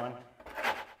set this on.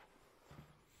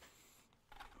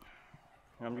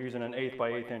 And I'm using an 1/8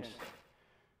 by 1/8 inch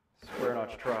square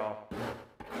notch trowel.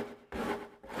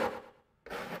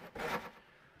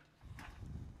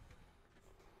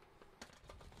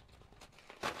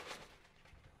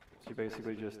 So you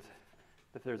basically just,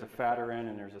 if there's a fatter end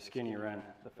and there's a skinnier end,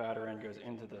 the fatter end goes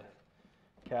into the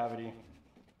cavity,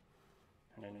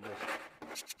 and then you just,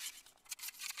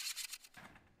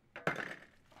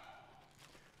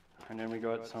 and then we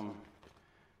got some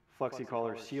flexi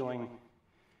collar sealing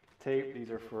tape.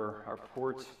 These are for our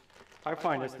ports. I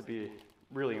find this to be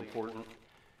really important.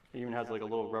 It even has like a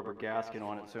little rubber gasket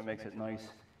on it, so it makes it nice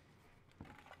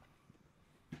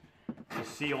to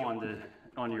seal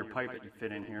onto your pipe that you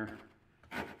fit in here.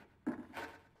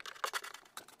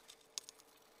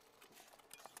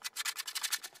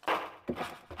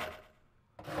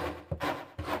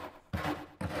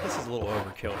 This is a little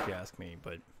overkill if you ask me,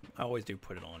 but I always do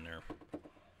put it on there.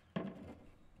 It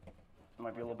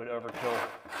might be a little bit overkill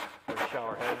for a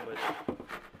shower head, but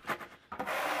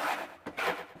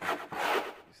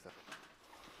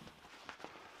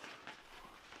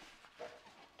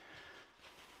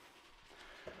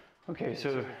okay,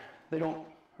 so they don't,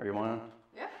 are you on?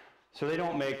 Yeah. So they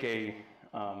don't make a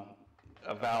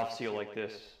valve seal like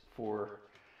this for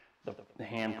the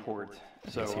hand port.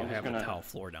 So So I'm I just have a gonna towel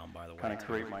floor down, by the way. kind of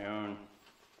create my own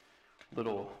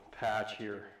little patch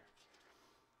here.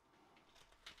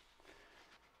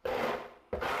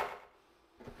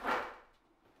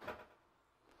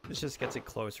 This just gets it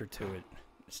closer to it.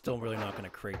 It's still really not going to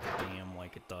create the dam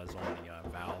like it does on the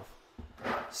valve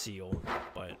seal,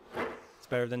 but it's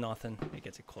better than nothing. It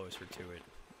gets it closer to it,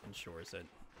 ensures that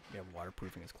you have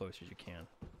waterproofing as close as you can.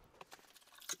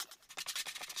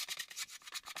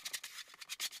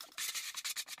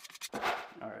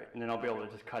 All right, and then I'll be able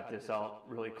to just cut this out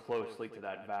really closely to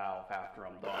that valve after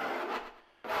I'm done.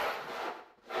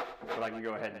 But I can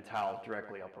go ahead and towel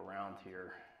directly up around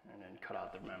here and then cut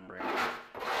out the membrane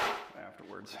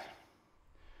afterwards.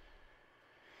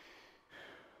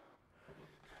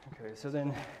 Okay, so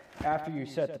then after you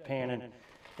set the pan and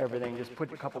everything, just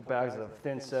put a couple bags of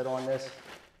thin set on this.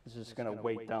 It's just gonna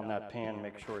weight down that pan,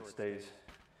 make sure it stays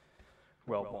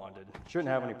well bonded. Shouldn't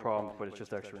have any problems, but it's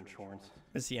just extra insurance.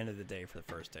 It's the end of the day for the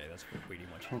first day. That's what Weedy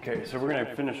wants. Okay, so we're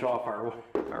gonna finish off our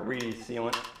reedy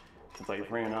sealant since I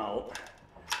ran out.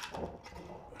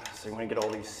 So you wanna get all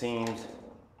these seams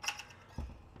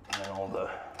and all the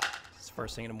It's the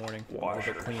first thing in the morning. A washer.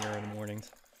 little bit cleaner in the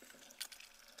mornings.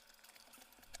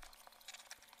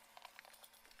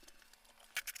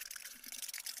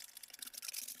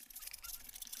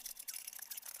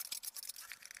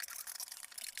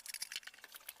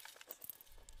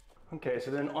 Okay,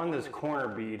 so then on this corner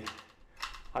bead,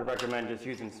 I'd recommend just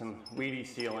using some weedy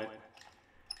sealant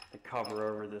to cover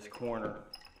over this corner.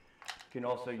 You can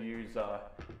also use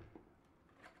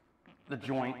the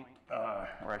joint, or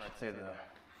I should say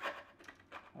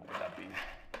what would that be?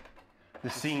 The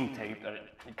seam tape that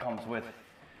it comes with.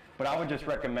 But I would just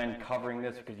recommend covering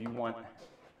this because you want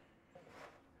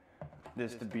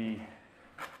this to be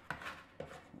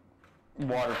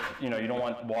water, you don't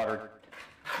want water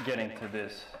getting to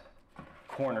this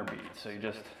corner bead. So you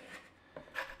just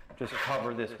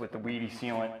cover this with the weedy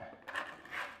sealant,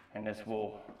 and this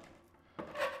will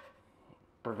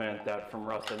prevent that from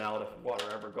rusting out if water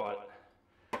ever got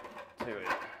to it.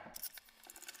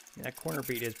 That corner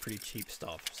bead is pretty cheap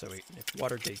stuff, so if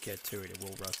water did get to it, it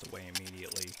will rust away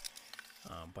immediately.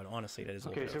 But honestly, that is a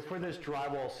little Okay, so for this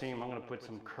drywall seam, I'm going to put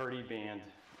some Curdy band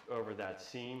over that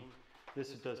seam. This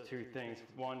does two things.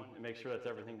 One, it makes sure that's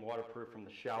everything waterproof from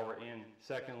the shower in.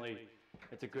 Secondly,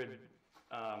 it's a good,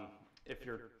 if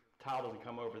your tile doesn't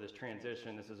come over this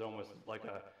transition, this is almost like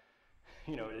a,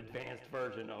 an advanced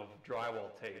version of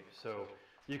drywall tape. So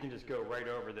you can just go right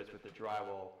over this with the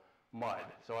drywall mud.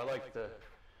 So I like to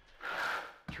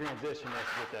transition this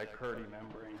with that Curdy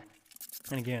membrane.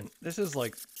 And again, this is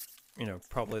like,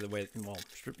 probably the way, well,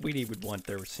 Weedy would want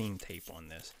their seam tape on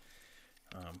this.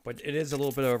 But it is a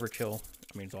little bit overkill.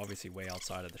 I mean, it's obviously way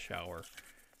outside of the shower.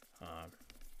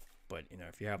 But,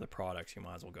 if you have the products, you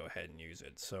might as well go ahead and use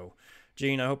it. So,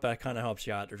 Gene, I hope that kind of helps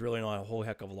you out. There's really not a whole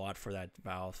heck of a lot for that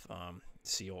valve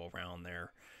seal around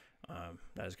there.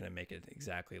 That is going to make it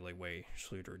exactly the way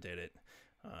Schluter did it.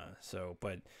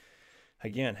 But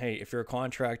again, hey, if you're a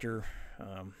contractor,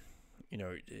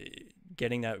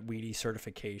 getting that Weedy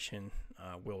certification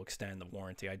will extend the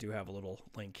warranty. I do have a little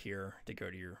link here to go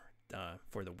to your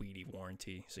for the Weedy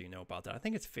warranty, so you know about that. I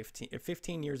think it's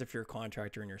 15 years if you're a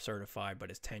contractor and you're certified, but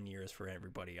it's 10 years for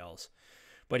everybody else.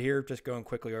 But here, just going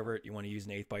quickly over it, you want to use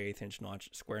an 8x8 inch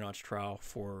square notch trowel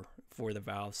for the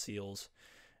valve seals.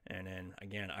 And then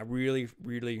again, I really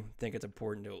think it's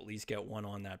important to at least get one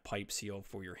on that pipe seal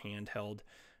for your handheld.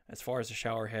 As far as the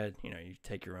shower head, you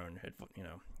take your own,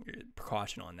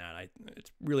 precaution on that.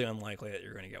 It's really unlikely that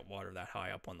you're going to get water that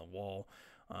high up on the wall,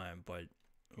 but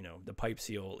the pipe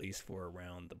seal, at least for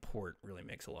around the port, really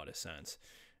makes a lot of sense.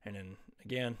 And then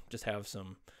again, just have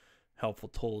some helpful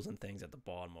tools and things at the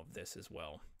bottom of this as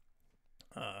well.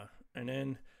 And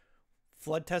then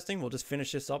flood testing, we'll just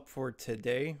finish this up for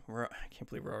today. I can't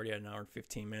believe we're already at an hour and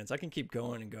 15 minutes. I can keep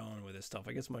going and going with this stuff.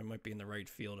 I guess I might be in the right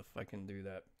field if I can do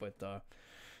that. But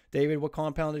David, what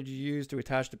compound did you use to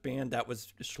attach the band? That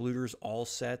was Schluter's All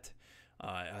Set,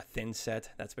 a thin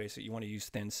set. That's basically, you want to use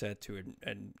thin set to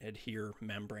adhere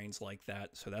membranes like that.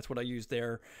 So that's what I used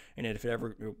there. And if it ever,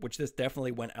 which this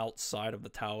definitely went outside of the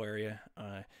tile area,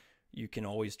 you can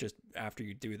always just, after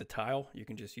you do the tile, you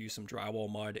can just use some drywall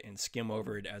mud and skim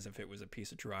over it as if it was a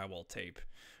piece of drywall tape.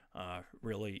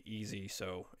 Really easy,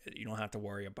 so you don't have to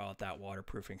worry about that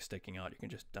waterproofing sticking out. You can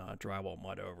just drywall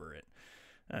mud over it.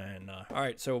 And all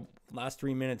right, so last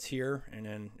 3 minutes here, and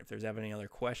then if there's ever any other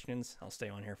questions, I'll stay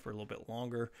on here for a little bit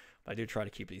longer. But I do try to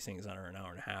keep these things under an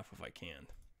hour and a half if I can.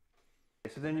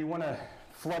 So then you want to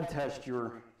flood test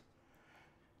your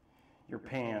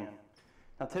pan.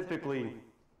 Now typically,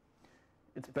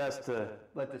 it's best to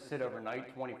let this sit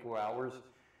overnight, 24 hours.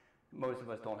 Most of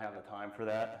us don't have the time for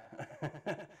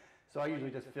that. So I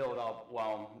usually just fill it up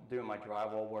while I'm doing my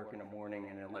drywall work in the morning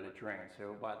and then let it drain.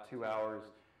 So about 2 hours,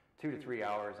 2 to 3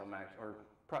 hours,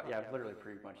 literally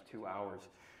pretty much 2 hours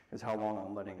is how long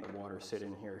I'm letting the water sit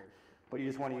in here. But you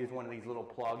just want to use one of these little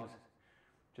plugs.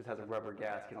 Just has a rubber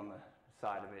gasket on the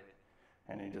side of it.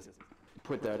 And you just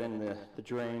put that in the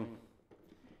drain.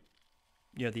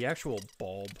 Yeah, the actual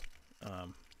bulb, what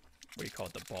do you call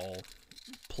it, the ball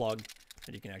plug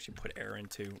that you can actually put air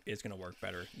into is going to work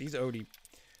better. These OD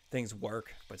things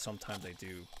work, but sometimes they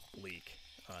do leak.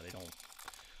 They don't,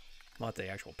 not the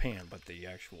actual pan, but the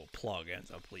actual plug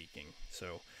ends up leaking.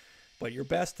 So, but you're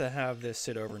best to have this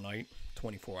sit overnight,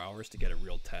 24 hours, to get a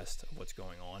real test of what's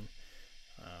going on.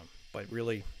 But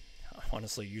really,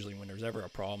 honestly, usually when there's ever a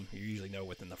problem, you usually know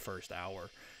within the first hour,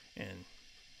 and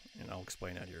I'll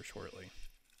explain that here shortly.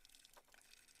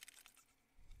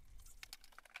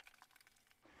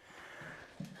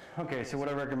 Okay, so what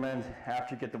I recommend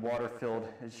after you get the water filled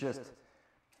is just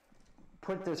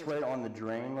put this right on the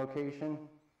drain location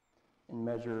and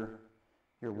measure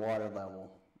your water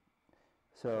level.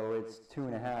 So it's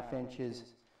 2.5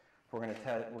 inches. We're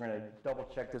gonna double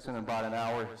check this in about an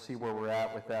hour, see where we're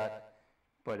at with that.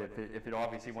 But if it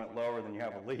obviously went lower, then you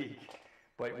have a leak.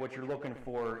 But what you're looking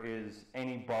for is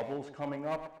any bubbles coming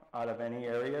up out of any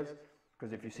areas,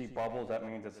 because if you see bubbles, that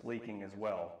means it's leaking as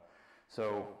well.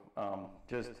 So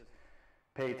just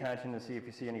pay attention to see if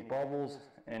you see any bubbles,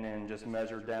 and then just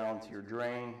measure down to your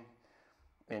drain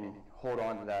and hold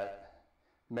on to that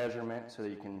measurement so that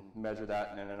you can measure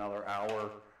that in another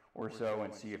hour or so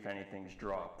and see if anything's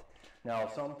dropped. Now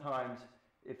sometimes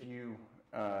if you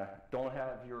don't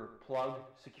have your plug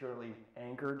securely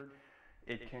anchored,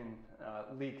 it can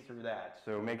leak through that.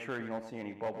 So make sure you don't see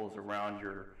any bubbles around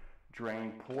your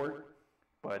drain port.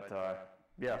 But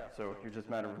yeah, so it's just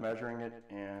a matter of measuring it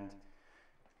and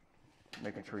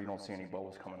making sure you don't see any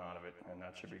bubbles coming out of it, and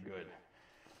that should be good.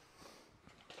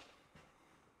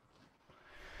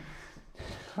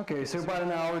 Okay, so about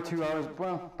an hour, 2 hours,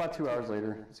 well, about 2 hours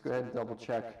later, let's go ahead and double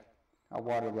check our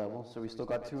water level. So we still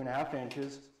got 2.5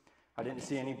 inches. I didn't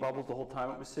see any bubbles the whole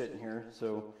time it was sitting here,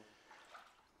 so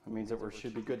that means that we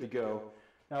should be good to go.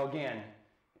 Now again,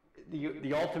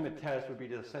 the ultimate test would be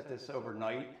to set this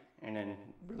overnight and then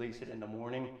release it in the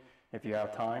morning if you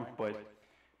have time. But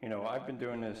you know, I've been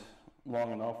doing this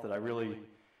long enough that I really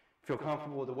feel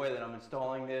comfortable with the way that I'm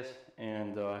installing this,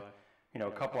 and you know,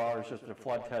 a couple hours just to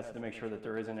flood test it to make sure that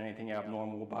there isn't anything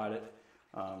abnormal about it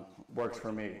works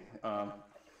for me.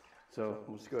 So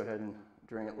we'll just go ahead and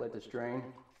drain it, let this drain.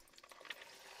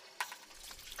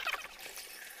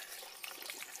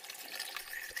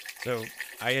 So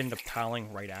I end up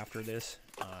tiling right after this.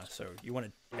 So you want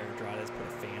to air dry this, put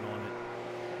a fan on it,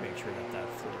 make sure that that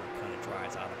floor kind of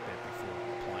dries out a bit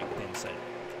before applying thin set,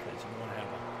 because you want to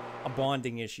have a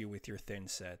bonding issue with your thin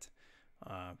set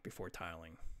before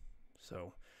tiling.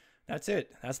 So that's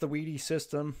it. That's the Weedy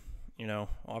system. You know,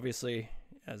 obviously,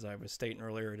 as I was stating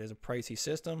earlier, it is a pricey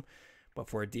system, but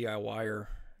for a DIYer,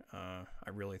 I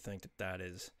really think that that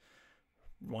is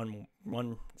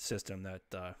one system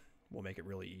that will make it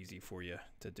really easy for you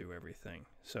to do everything.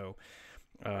 So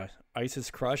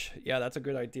Isis Crush, yeah, that's a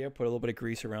good idea. Put a little bit of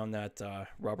grease around that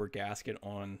rubber gasket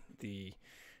on the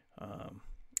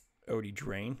OD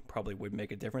drain, probably would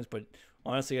make a difference. But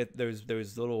honestly,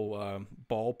 those little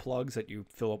ball plugs that you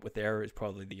fill up with air is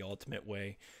probably the ultimate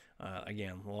way.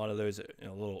 Again, a lot of those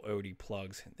little OD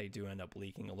plugs, they do end up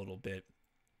leaking a little bit.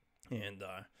 And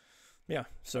yeah,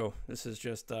 so this is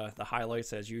just the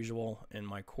highlights as usual in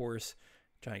my course.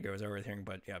 Trying to go over everything,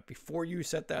 but yeah, before you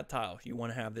set that tile, you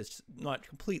want to have this not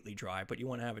completely dry, but you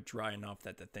want to have it dry enough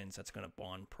that the thin set's going to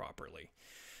bond properly.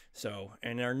 So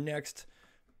in our next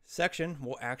section,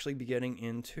 we'll actually be getting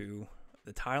into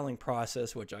the tiling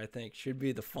process, which I think should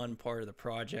be the fun part of the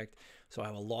project. So I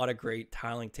have a lot of great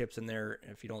tiling tips in there.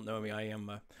 If you don't know me, I am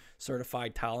a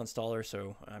certified tile installer,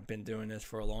 so I've been doing this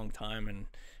for a long time, and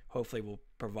hopefully we'll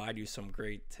provide you some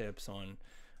great tips on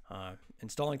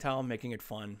installing tile, making it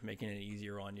fun, making it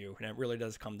easier on you. And it really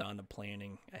does come down to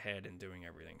planning ahead and doing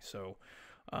everything. So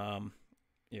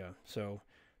yeah, so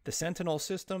the Sentinel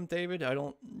system, David,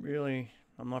 I'm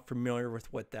not familiar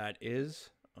with what that is.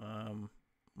 I'm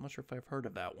not sure if I've heard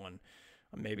of that one.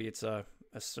 Maybe it's a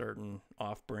certain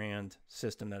off-brand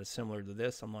system that is similar to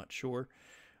this. I'm not sure.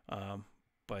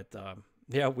 But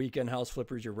yeah, weekend house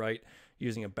flippers, you're right.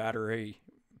 Using a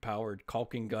battery-powered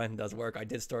caulking gun does work. I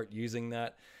did start using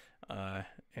that,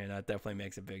 and that definitely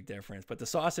makes a big difference. But the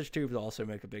sausage tubes also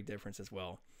make a big difference as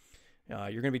well.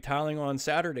 You're going to be tiling on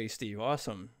Saturday, Steve.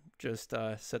 Awesome. Just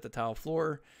set the tile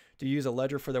floor. Do you use a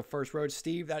ledger for the first road?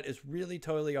 Steve, that is really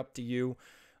totally up to you.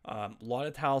 A lot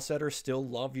of tile setters still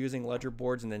love using ledger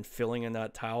boards and then filling in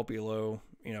that tile below,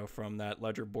 you know, from that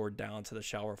ledger board down to the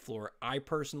shower floor. I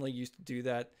personally used to do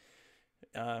that.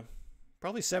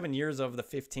 Probably 7 years of the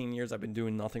 15 years I've been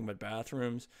doing nothing but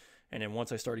bathrooms. And then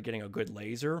once I started getting a good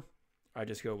laser, I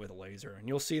just go with a laser. And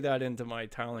you'll see that into my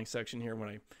tiling section here when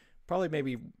I probably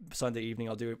maybe Sunday evening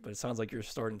I'll do it, but it sounds like you're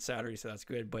starting Saturday, so that's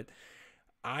good. But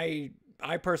I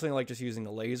personally like just using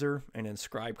the laser and then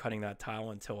scribe cutting that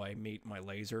tile until I meet my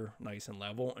laser nice and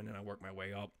level, and then I work my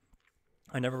way up.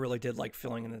 I never really did like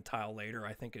filling in the tile later.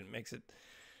 I think it makes it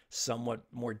somewhat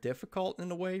more difficult in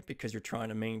a way because you're trying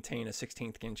to maintain a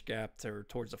 16th inch gap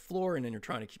towards the floor, and then you're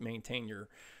trying to maintain your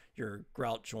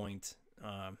grout joint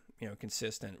you know,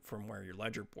 consistent from where your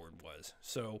ledger board was.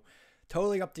 So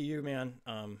totally up to you, man.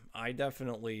 I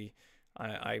definitely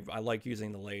I like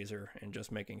using the laser and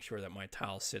just making sure that my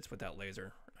tile sits with that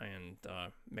laser and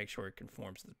make sure it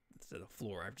conforms to the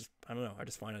floor. I don't know, I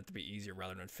just find it to be easier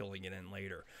rather than filling it in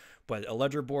later. But a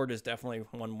ledger board is definitely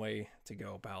one way to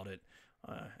go about it.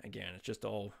 Again, it's just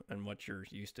all in what you're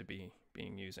used to being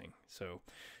using. So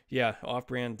yeah,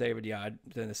 off-brand, David, yeah, I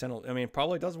mean, it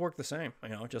probably does work the same, you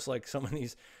know, just like some of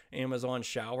these Amazon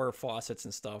shower faucets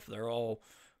and stuff. They're all,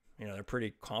 you know, they're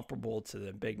pretty comparable to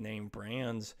the big name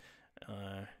brands.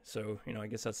 So, you know, I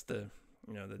guess that's the,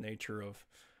 you know, the nature of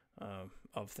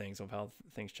things, of how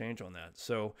things change on that.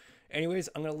 So anyways,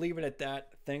 I'm going to leave it at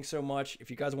that. Thanks so much. If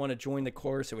you guys want to join the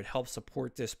course, it would help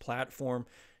support this platform.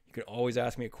 You can always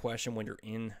ask me a question when you're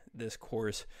in this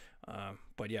course.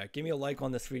 But yeah, give me a like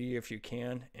on this video if you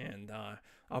can. And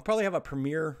I'll probably have a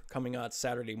premiere coming out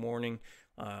Saturday morning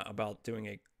about doing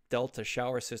a Delta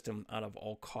shower system out of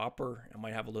all copper. I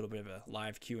might have a little bit of a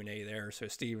live Q&A there. So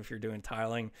Steve, if you're doing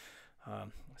tiling,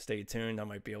 stay tuned. I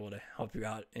might be able to help you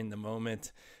out in the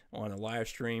moment on a live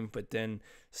stream. But then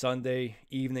Sunday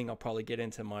evening, I'll probably get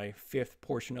into my 5th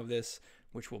portion of this,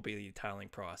 which will be the tiling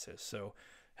process. So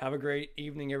have a great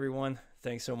evening, everyone.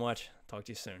 Thanks so much. Talk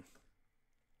to you soon.